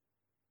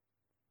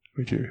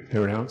 would you? If they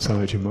were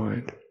outside your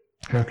mind.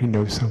 How can you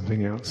know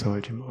something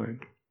outside your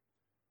mind?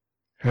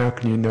 How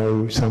can you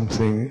know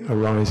something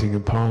arising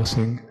and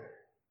passing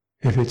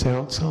if it's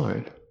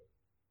outside?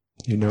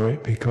 You know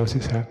it because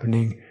it's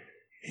happening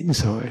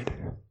inside.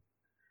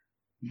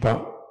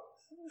 But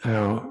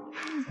our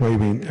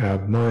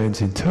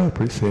minds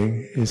interpret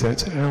things is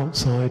that's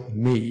outside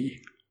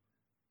me.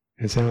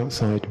 It's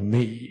outside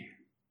me.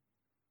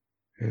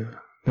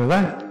 Now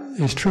that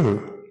is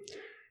true,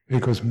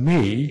 because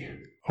me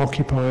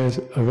occupies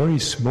a very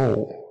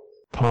small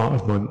part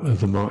of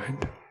the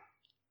mind.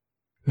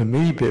 The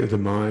me bit of the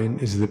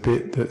mind is the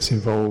bit that's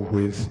involved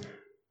with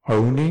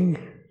owning,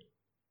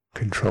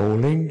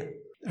 controlling,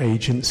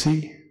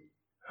 agency,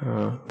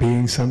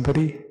 being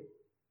somebody,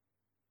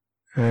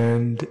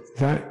 and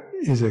that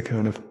is a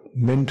kind of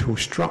mental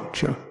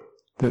structure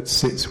that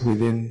sits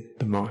within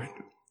the mind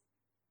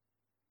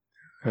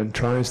and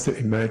tries to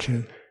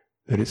imagine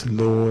that it's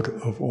Lord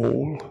of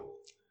all,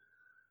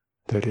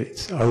 that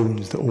it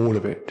owns all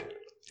of it,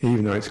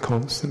 even though it's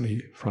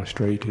constantly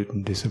frustrated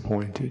and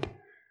disappointed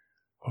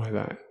by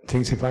that.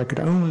 Thinks if I could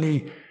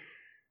only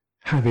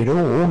have it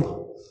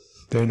all,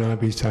 then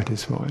I'd be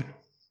satisfied.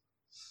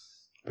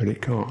 But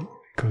it can't,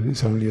 because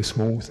it's only a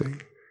small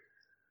thing.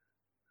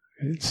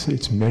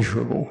 It's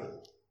measurable.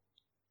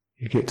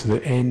 You get to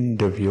the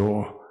end of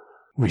your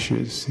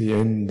wishes, the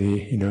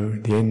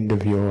end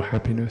of your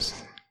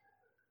happiness.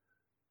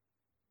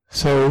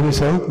 So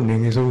this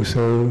opening is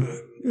also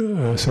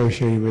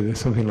associated with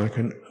something like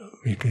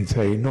we can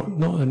say, not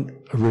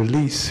a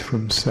release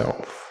from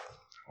self,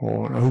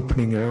 or an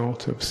opening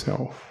out of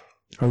self,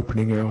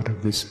 opening out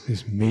of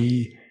this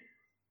me.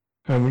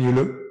 And when you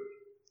look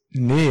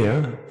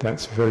near,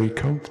 that's very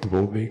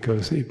comfortable,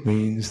 because it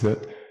means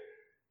that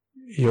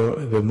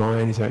the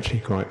mind is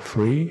actually quite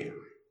free.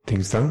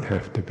 Things don't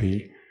have to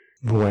be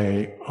the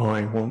way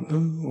I want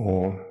them,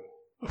 or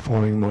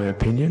following my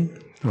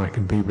opinion. I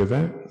can be with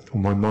that, or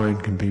my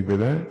mind can be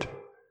with that.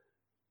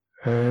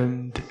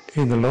 And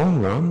in the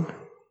long run,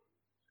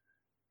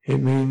 it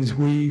means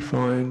we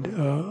find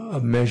a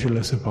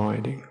measureless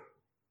abiding.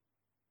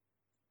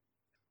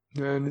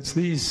 And it's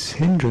these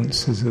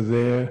hindrances are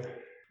there,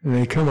 and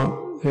they come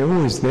up, they're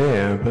always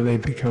there, but they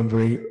become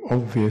very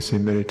obvious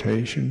in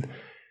meditation,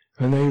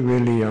 and they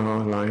really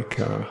are like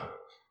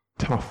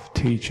tough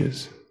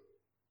teachers,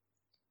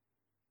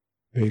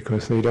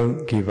 because they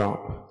don't give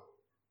up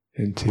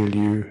until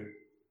you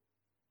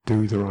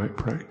do the right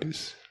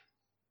practice.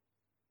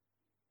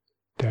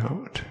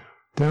 Doubt.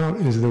 Doubt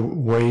is the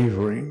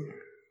wavering,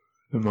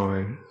 the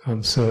mind,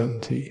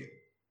 uncertainty.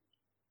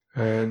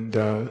 And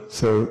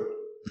so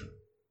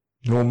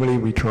normally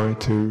we try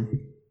to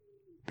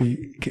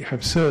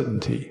have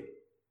certainty,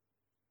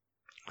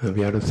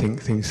 be able to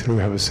think things through,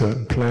 have a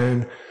certain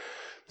plan,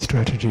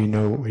 strategy,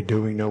 know what we're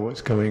doing, know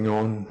what's going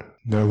on,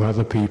 know who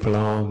other people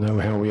are, know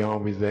how we are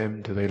with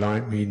them. Do they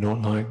like me,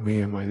 not like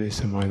me? Am I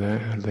this, am I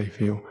that? How do they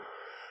feel?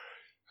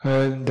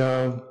 And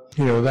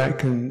that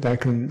can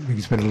we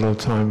can spend a lot of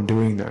time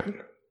doing that,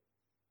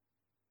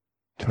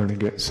 trying to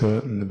get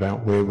certain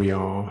about where we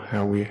are,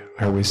 how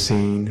we're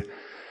seen,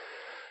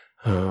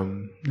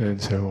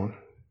 and so on.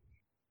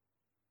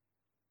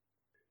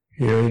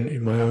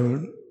 In my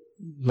own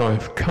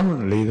life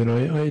currently, then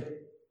I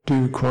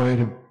do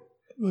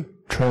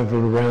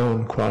travel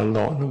around quite a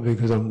lot, not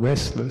because I'm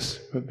restless,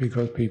 but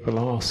because people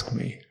ask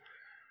me,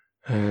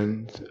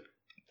 and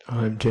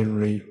I'm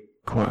generally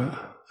quite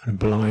an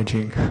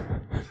obliging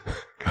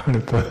kind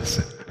of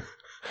person,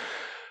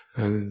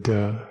 and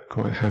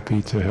quite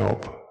happy to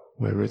help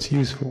where it's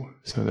useful,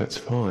 so that's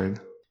fine.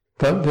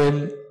 But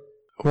then,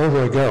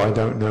 wherever I go, I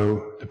don't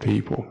know the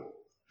people.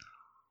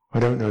 I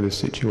don't know the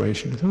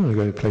situation. Sometimes I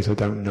go to a place I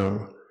don't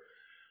know.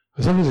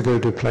 Sometimes I go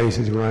to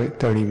places where I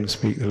don't even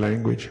speak the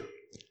language.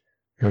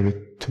 I go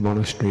to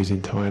monasteries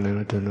in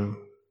Thailand, I don't know.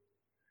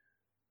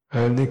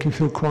 And they can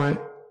feel quite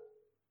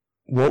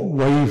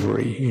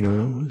wavery,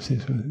 And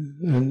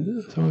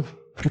so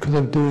because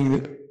I'm doing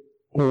it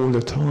all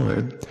the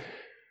time,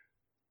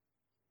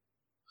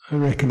 I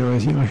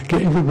recognise, I can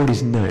get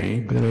everybody's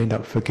name, but then I end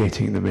up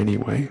forgetting them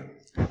anyway,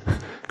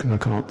 because I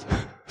can't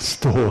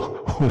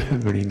store all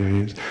that many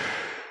names.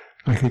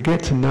 I could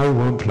get to know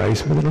one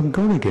place, but then I'm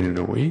gone again in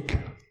a week,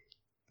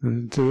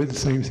 and do the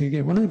same thing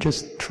again. Why don't I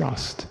just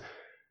trust?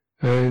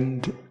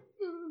 And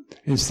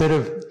instead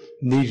of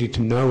needing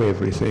to know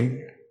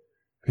everything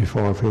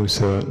before I feel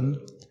certain,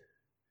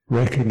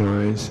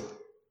 recognise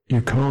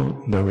you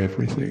can't know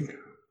everything.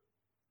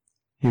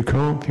 You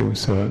can't feel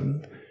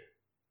certain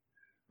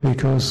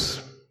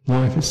because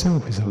life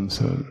itself is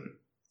uncertain.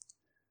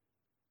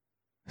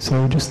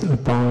 So just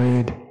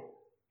abide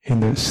in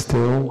that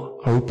still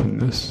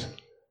openness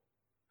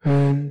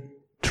and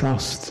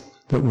trust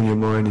that when your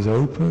mind is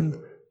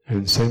open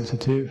and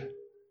sensitive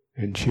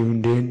and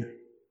tuned in,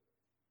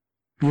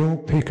 you'll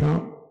pick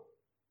up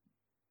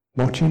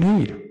what you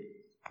need,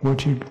 you'll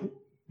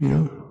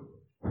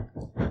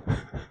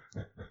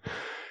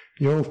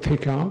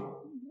pick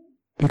up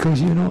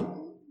because your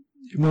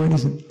mind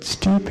isn't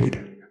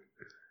stupid.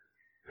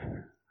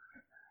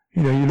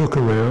 You look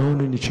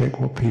around and you check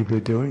what people are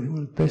doing.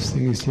 Well, the best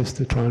thing is just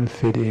to try and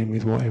fit in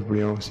with what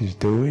everybody else is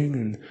doing,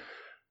 and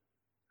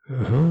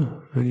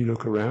you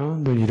look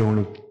around and you don't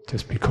want to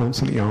just be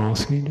constantly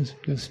asking,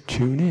 just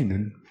tune in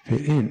and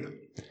fit in.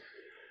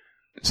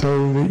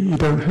 So that you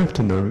don't have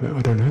to know that,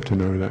 I don't have to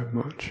know that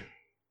much.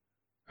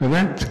 And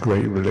that's a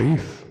great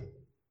relief.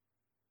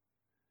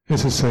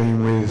 It's the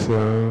same with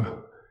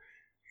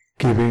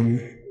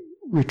giving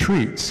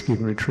retreats.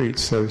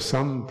 So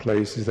some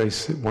places they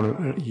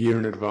want a year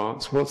in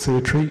advance. What's the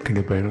retreat going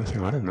to be? And I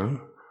think, I don't know.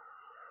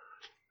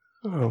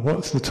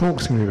 What's the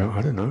talks going to be about?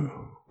 I don't know.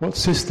 What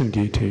system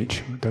do you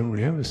teach? I don't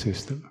really have a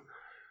system.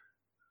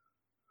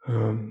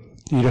 You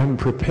haven't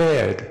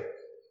prepared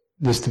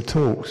list of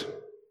talks?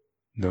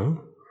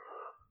 No.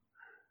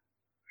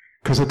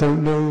 Because I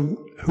don't know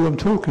who I'm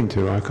talking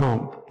to. I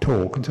can't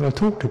talk until I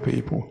talk to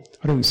people.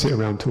 I don't sit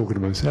around talking to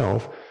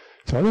myself,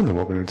 so I don't know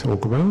what I'm going to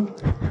talk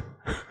about.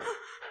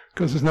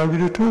 Because there's nobody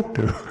to talk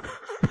to.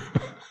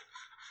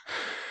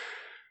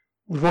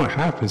 What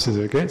happens is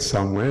I get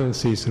somewhere and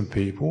see some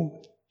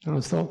people, and I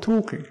start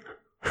talking.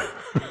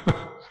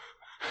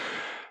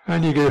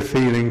 And you get a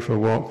feeling for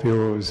what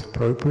feels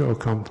appropriate or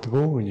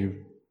comfortable, and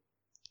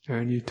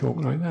you talk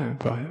like that.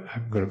 But I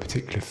haven't got a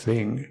particular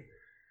thing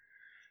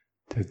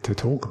to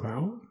talk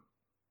about.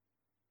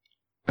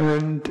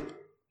 And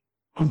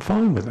I'm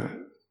fine with that.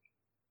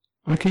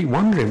 I keep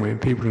wondering when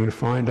people are going to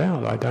find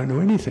out that I don't know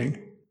anything.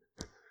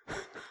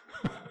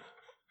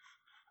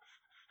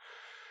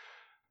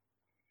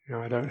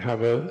 I don't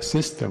have a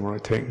system or a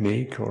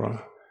technique and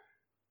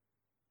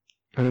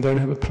I don't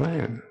have a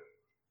plan.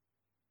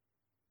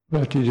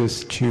 But you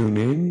just tune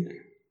in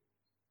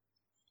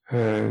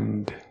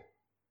and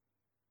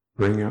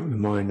bring up the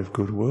mind of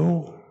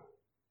goodwill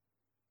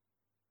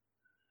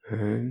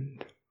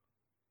and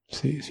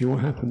see what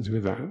happens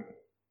with that. In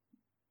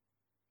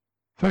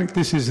fact,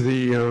 this is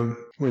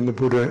when the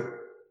Buddha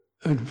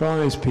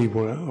advised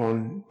people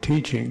on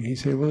teaching, he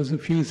said, well, there's a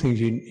few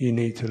things you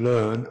need to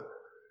learn.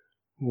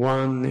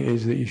 One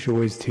is that you should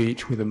always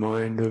teach with a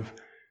mind of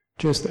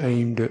just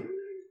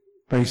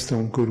based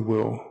on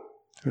goodwill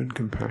and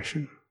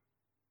compassion.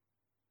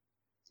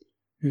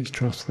 Just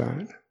trust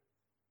that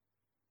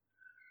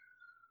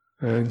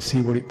and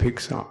see what it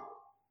picks up.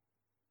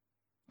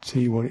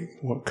 See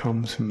what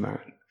comes from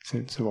that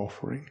sense of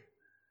offering.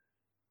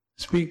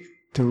 Speak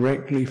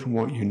directly from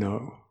what you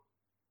know.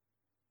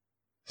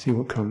 See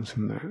what comes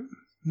from that.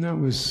 And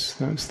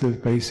that's the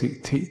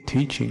basic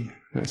teaching.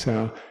 That's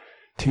our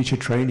teacher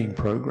training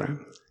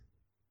program.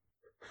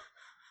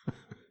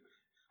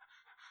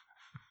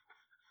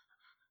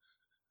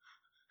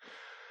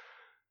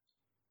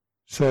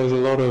 So there's a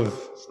lot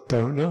of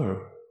don't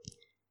know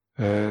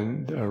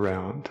and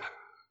around.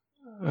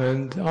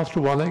 And after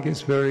a while that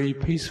gets very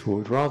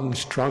peaceful. Rather than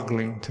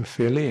struggling to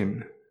fill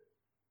in,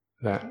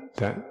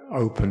 that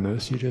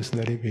openness, you just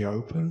let it be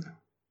open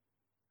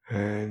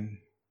and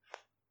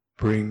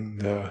bring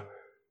the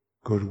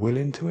goodwill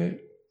into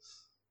it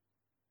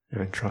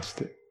and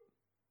trust it.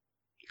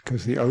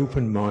 Because the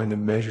open mind, the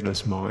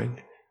measureless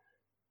mind,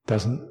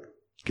 doesn't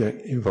get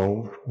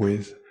involved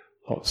with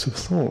lots of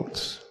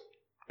thoughts,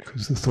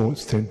 because the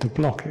thoughts tend to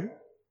block it.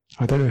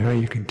 I don't know how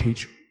you can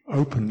teach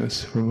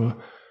openness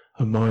from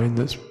a mind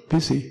that's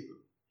busy.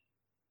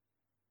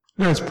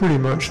 No, it's pretty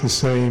much the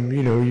same,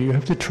 you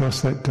have to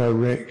trust that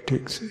direct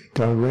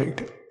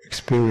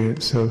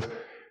experience of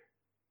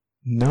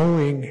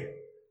knowing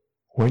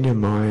when your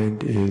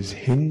mind is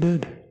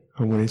hindered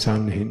and when it's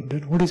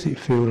unhindered. What does it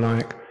feel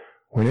like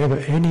whenever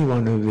any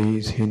one of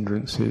these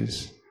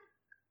hindrances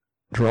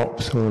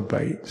drops or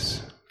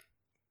abates?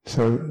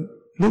 So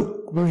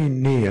look very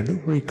near,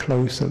 look very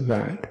close at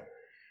that.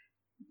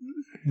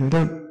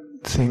 Don't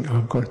think,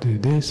 I've got to do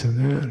this and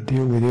that, and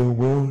deal with ill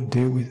will,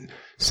 deal with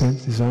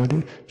sense desire.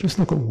 Just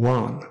look at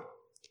one.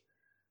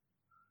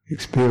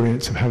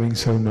 Experience of having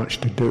so much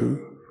to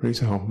do, for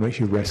example, makes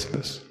you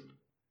restless.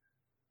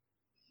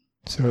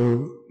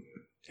 So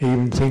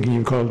even thinking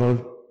you've got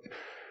a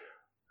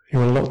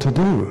lot to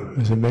do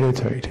as a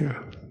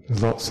meditator.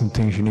 There's lots of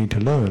things you need to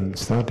learn,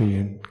 study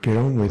and get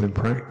on with and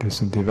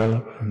practice and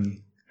develop.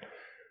 And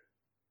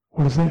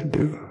what does that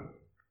do?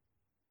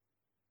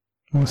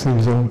 What's the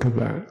result of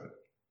that?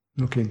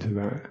 Look into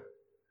that.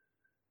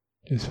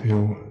 Just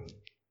feel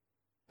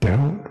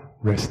doubt,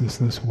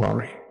 restlessness,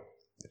 worry.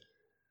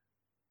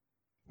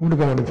 What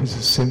about if it's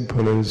as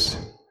simple as,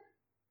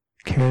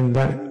 can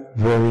that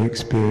very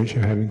experience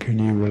you're having, can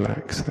you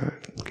relax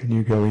that? Can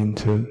you go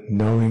into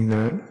knowing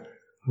that,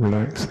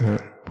 relax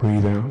that,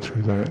 breathe out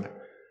through that,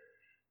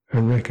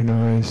 and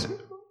recognize,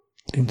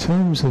 in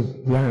terms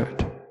of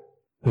that,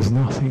 there's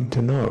nothing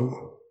to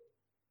know.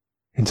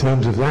 In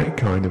terms of that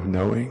kind of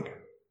knowing,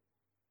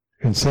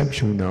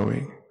 conceptual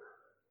knowing,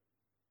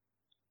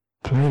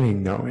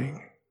 planning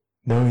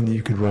knowing that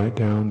you could write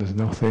down there's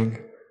nothing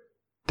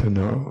to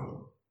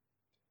know.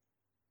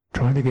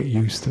 Trying to get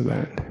used to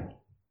that.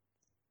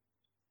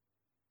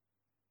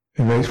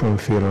 It makes one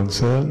feel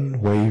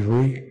uncertain,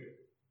 wavery.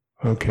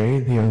 Okay,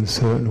 the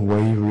uncertain,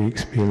 wavery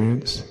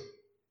experience.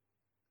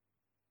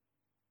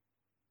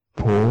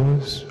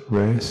 Pause,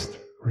 rest,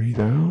 breathe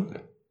out.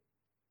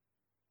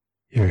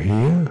 You're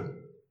here.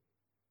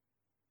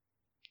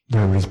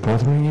 Nobody's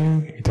bothering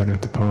you. You don't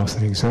have to pass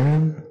an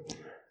exam.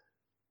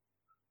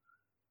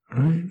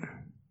 Right?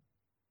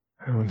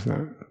 How is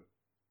that?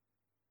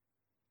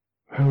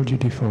 How would you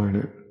define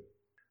it?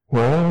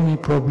 Well, you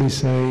probably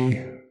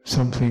say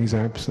something's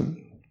absent.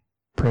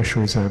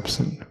 Pressure is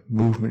absent.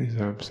 Movement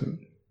is absent.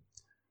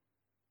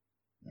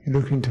 You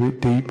look into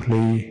it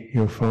deeply,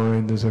 you'll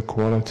find there's a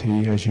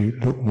quality, as you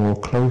look more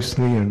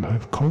closely and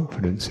have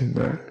confidence in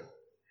that,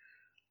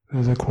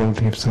 there's a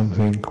quality of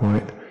something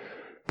quite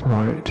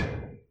bright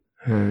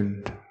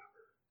and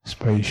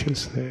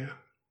spacious there.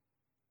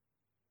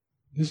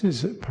 This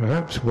is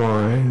perhaps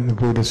why the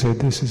Buddha said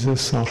this is a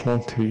subtle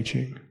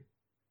teaching.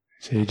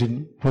 So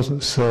he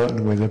wasn't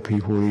certain whether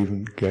people would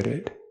even get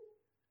it.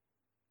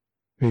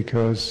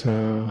 Because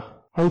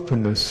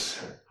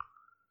openness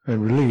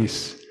and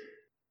release,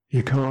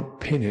 you can't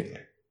pin it.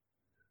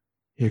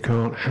 You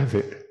can't have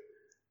it.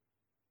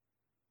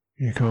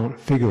 You can't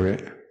figure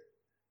it.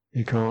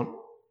 You can't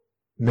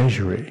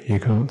measure it. You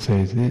can't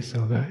say it's this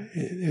or that.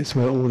 It's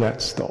where all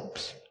that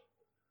stops.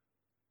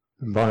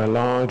 And by and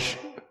large,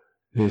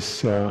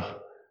 the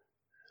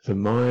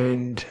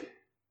mind,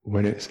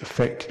 when it's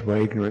affected by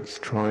ignorance,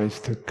 tries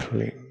to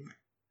cling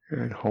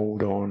and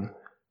hold on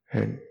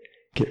and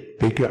get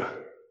bigger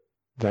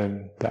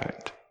than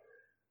that.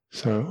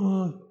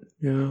 So,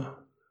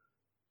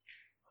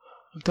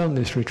 I've done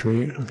this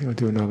retreat, I think I'll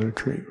do another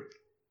retreat.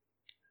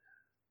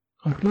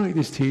 I like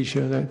this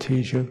teacher, that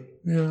teacher.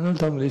 I've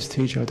done with this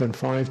teacher, I've done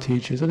 5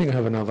 teachers, I think I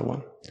have another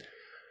one.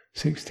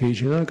 6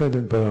 teachers, I'll go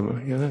to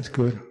Burma, that's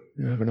good,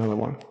 I have another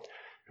one.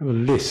 I have a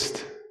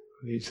list of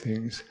these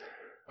things.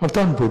 I've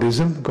done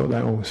Buddhism, got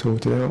that all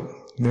sorted out,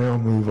 now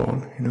move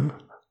on,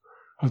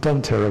 I've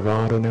done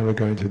Theravada, now we're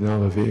going to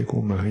another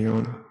vehicle,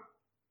 Mahayana.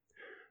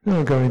 Then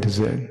I'm going to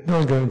Zen, then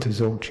I'm going to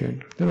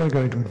Dzogchen, then I'm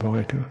going to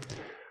Advaita.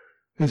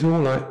 It's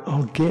all like,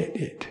 I'll get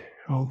it.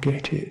 I'll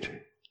get it.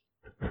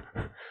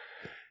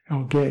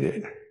 I'll get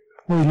it.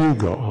 What have you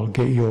got? I'll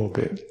get your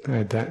bit.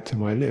 Add that to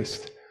my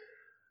list.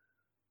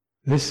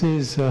 This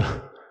is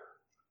the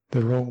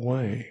wrong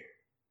way.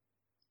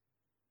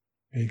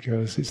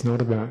 Because it's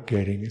not about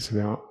getting, it's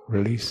about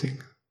releasing.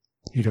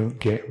 You don't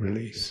get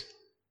release.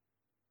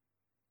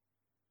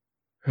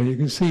 And you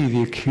can see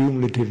the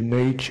accumulative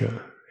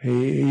nature,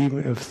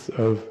 even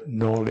of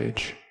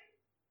knowledge.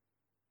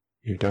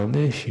 You've done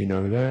this, you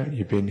know that,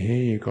 you've been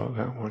here, you got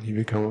that one. You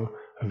become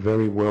a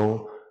very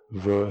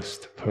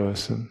well-versed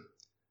person.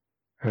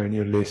 And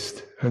your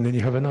list, and then you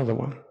have another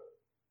one.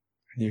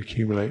 And you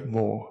accumulate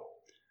more.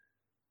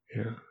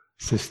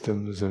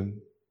 Systems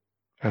and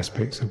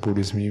aspects of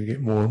Buddhism, you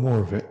get more and more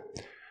of it.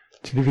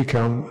 Till you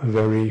become a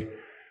very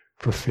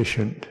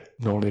proficient,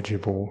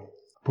 knowledgeable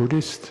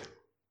Buddhist.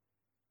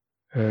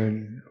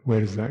 And where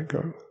does that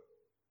go?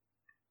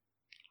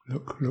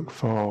 Look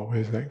far,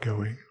 where's that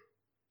going?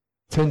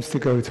 It tends to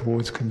go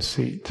towards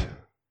conceit.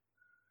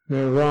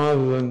 Now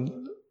rather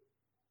than,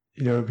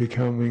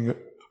 becoming a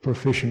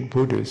proficient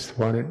Buddhist,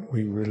 why don't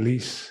we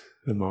release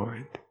the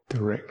mind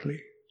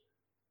directly?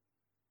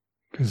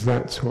 Because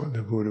that's what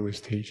the Buddha was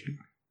teaching.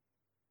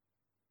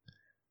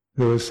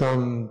 There were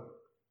some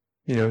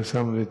of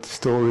the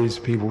stories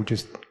people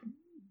just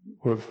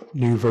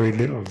knew very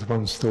little. There's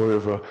one story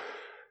of a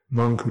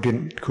monk who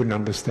couldn't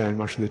understand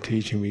much of the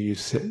teaching. We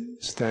used to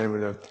stand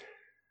with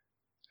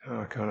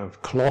a kind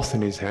of cloth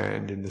in his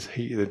hand in the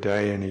heat of the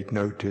day, and he'd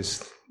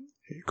noticed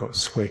it got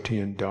sweaty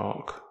and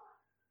dark,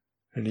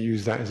 and he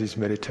used that as his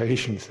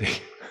meditation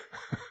thing.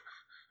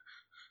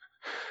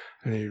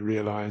 And he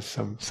realized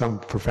some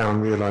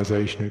profound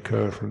realization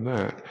occurred from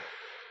that.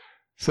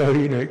 So,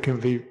 it can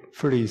be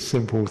pretty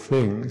simple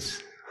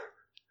things,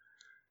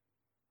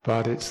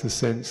 but it's the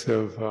sense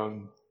of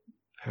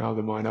how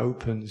the mind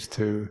opens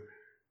to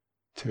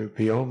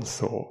beyond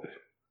thought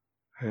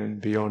and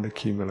beyond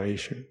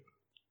accumulation.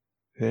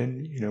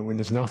 Then, when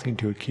there's nothing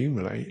to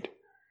accumulate,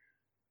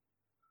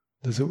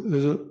 there's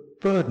a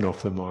burden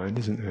off the mind,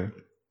 isn't there?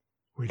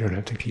 We don't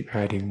have to keep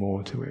adding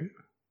more to it.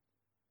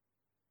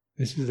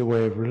 This is the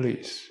way of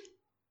release.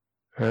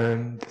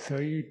 And so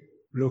you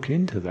look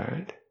into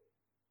that,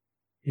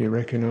 you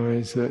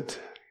recognize that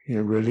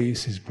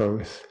release is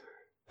both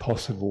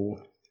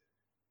possible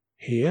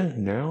here,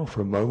 now,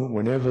 for a moment,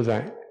 whenever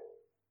that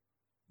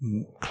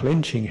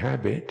clenching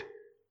habit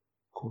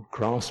called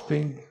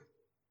grasping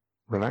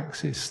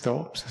relaxes,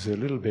 stops. There's a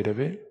little bit of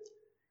it.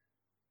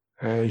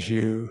 As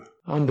you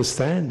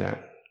understand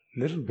that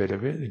little bit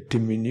of it, the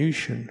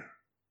diminution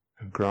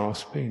of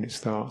grasping, it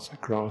starts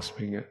at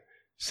grasping at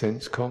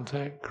sense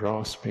contact,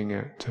 grasping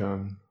at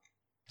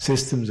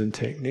systems and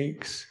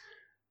techniques,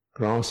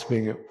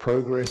 grasping at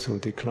progress or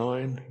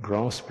decline,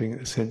 grasping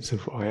at the sense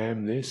of I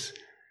am this.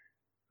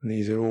 And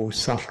these are all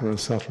subtler and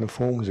subtler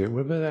forms of it.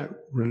 Whether that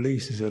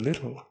releases a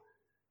little,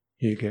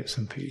 you get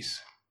some peace.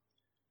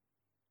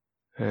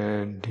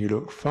 And you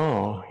look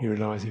far, you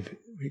realize if it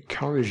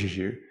encourages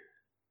you,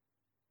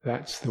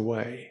 that's the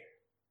way.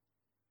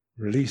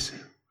 Release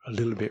a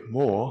little bit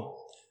more,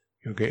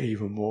 you'll get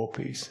even more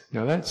peace.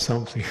 Now that's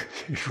something,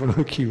 if you want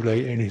to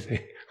accumulate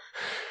anything,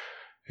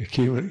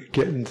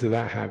 get into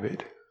that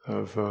habit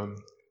of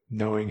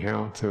knowing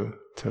how to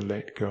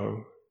let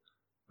go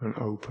and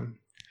open.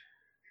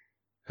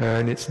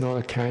 And it's not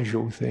a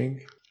casual thing,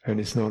 and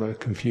it's not a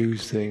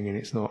confused thing, and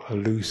it's not a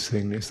loose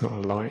thing, it's not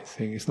a light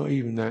thing, it's not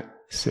even that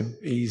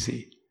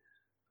easy.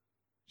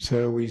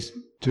 So we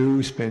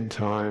do spend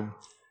time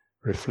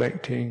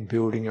reflecting,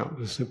 building up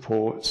the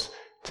supports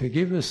to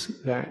give us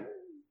that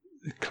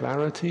the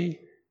clarity,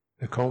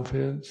 the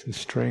confidence, the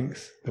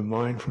strength, the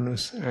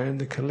mindfulness,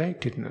 and the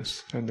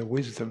collectedness and the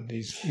wisdom,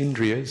 these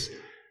indriyas,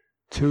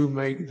 to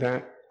make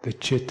that the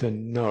citta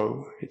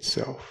know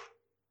itself.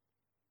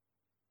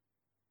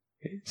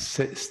 It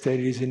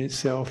steadies in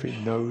itself, it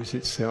knows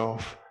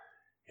itself,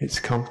 it's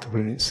comfortable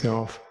in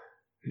itself,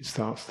 it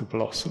starts to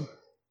blossom,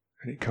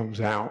 and it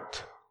comes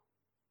out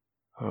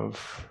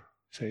of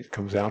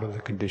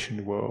the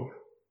conditioned world.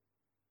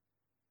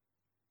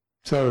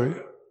 So,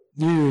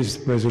 New Year's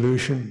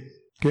resolution,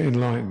 get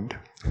enlightened.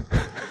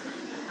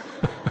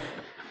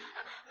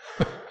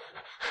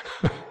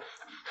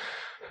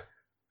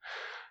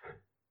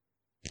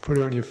 Put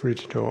it on your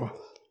fridge door.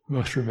 You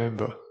must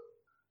remember.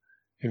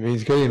 It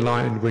means get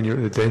enlightened when you're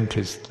at the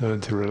dentist,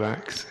 learn to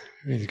relax.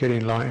 It means get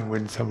enlightened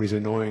when somebody's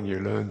annoying you,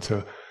 learn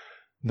to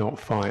not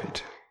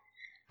fight.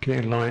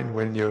 Get enlightened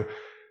when the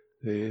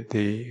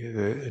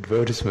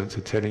advertisements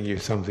are telling you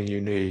something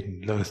you need,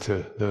 and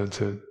learn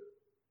to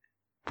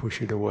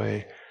push it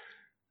away.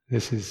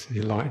 This is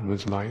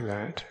enlightenment's like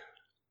that.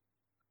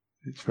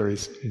 It's very,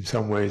 in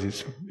some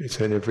ways,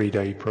 it's an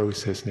everyday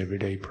process, an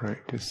everyday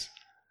practice.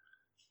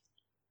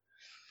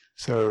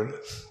 So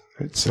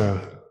let's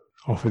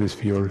offer this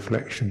for your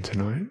reflection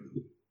tonight.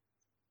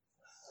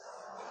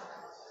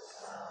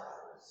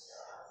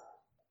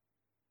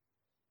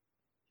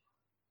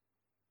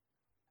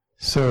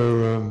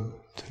 So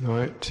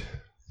tonight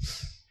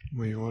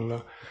we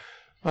will.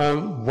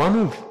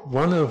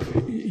 One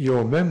of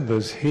your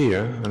members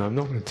here, and I'm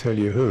not going to tell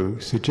you who,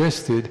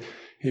 suggested,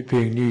 it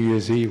being New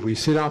Year's Eve, we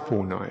sit up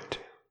all night.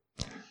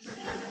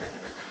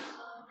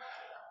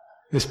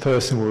 This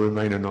person will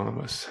remain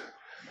anonymous.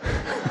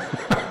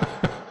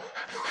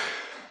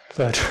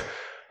 But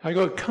I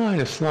got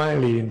kind of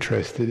slightly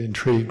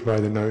intrigued by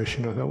the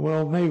notion. I thought,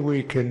 well, maybe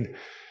we can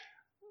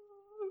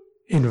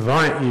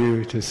invite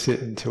you to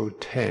sit until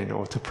 10,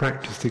 or to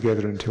practice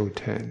together until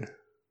 10.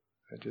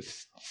 I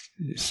just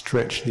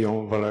stretch the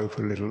envelope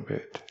a little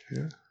bit.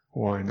 Yeah?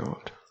 Why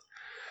not?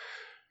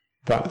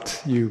 But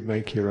you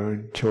make your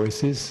own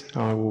choices.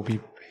 I will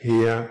be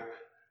here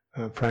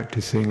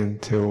practicing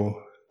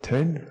until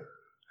 10,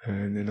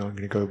 and then I'm going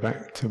to go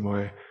back to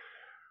my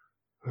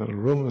little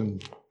room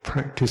and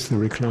practice the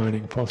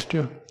reclining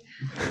posture.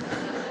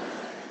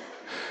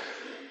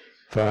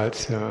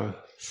 But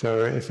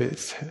So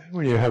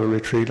when you have a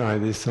retreat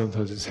like this,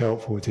 sometimes it's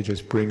helpful to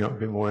just bring up a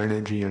bit more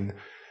energy and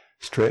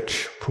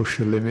stretch, push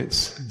the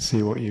limits and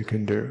see what you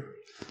can do.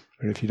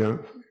 And if you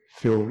don't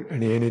feel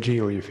any energy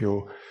or you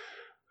feel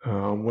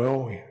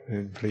unwell,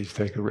 then please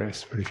take a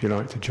rest. But if you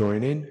like to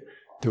join in,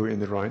 do it in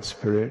the right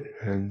spirit,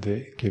 and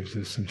it gives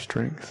us some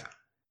strength.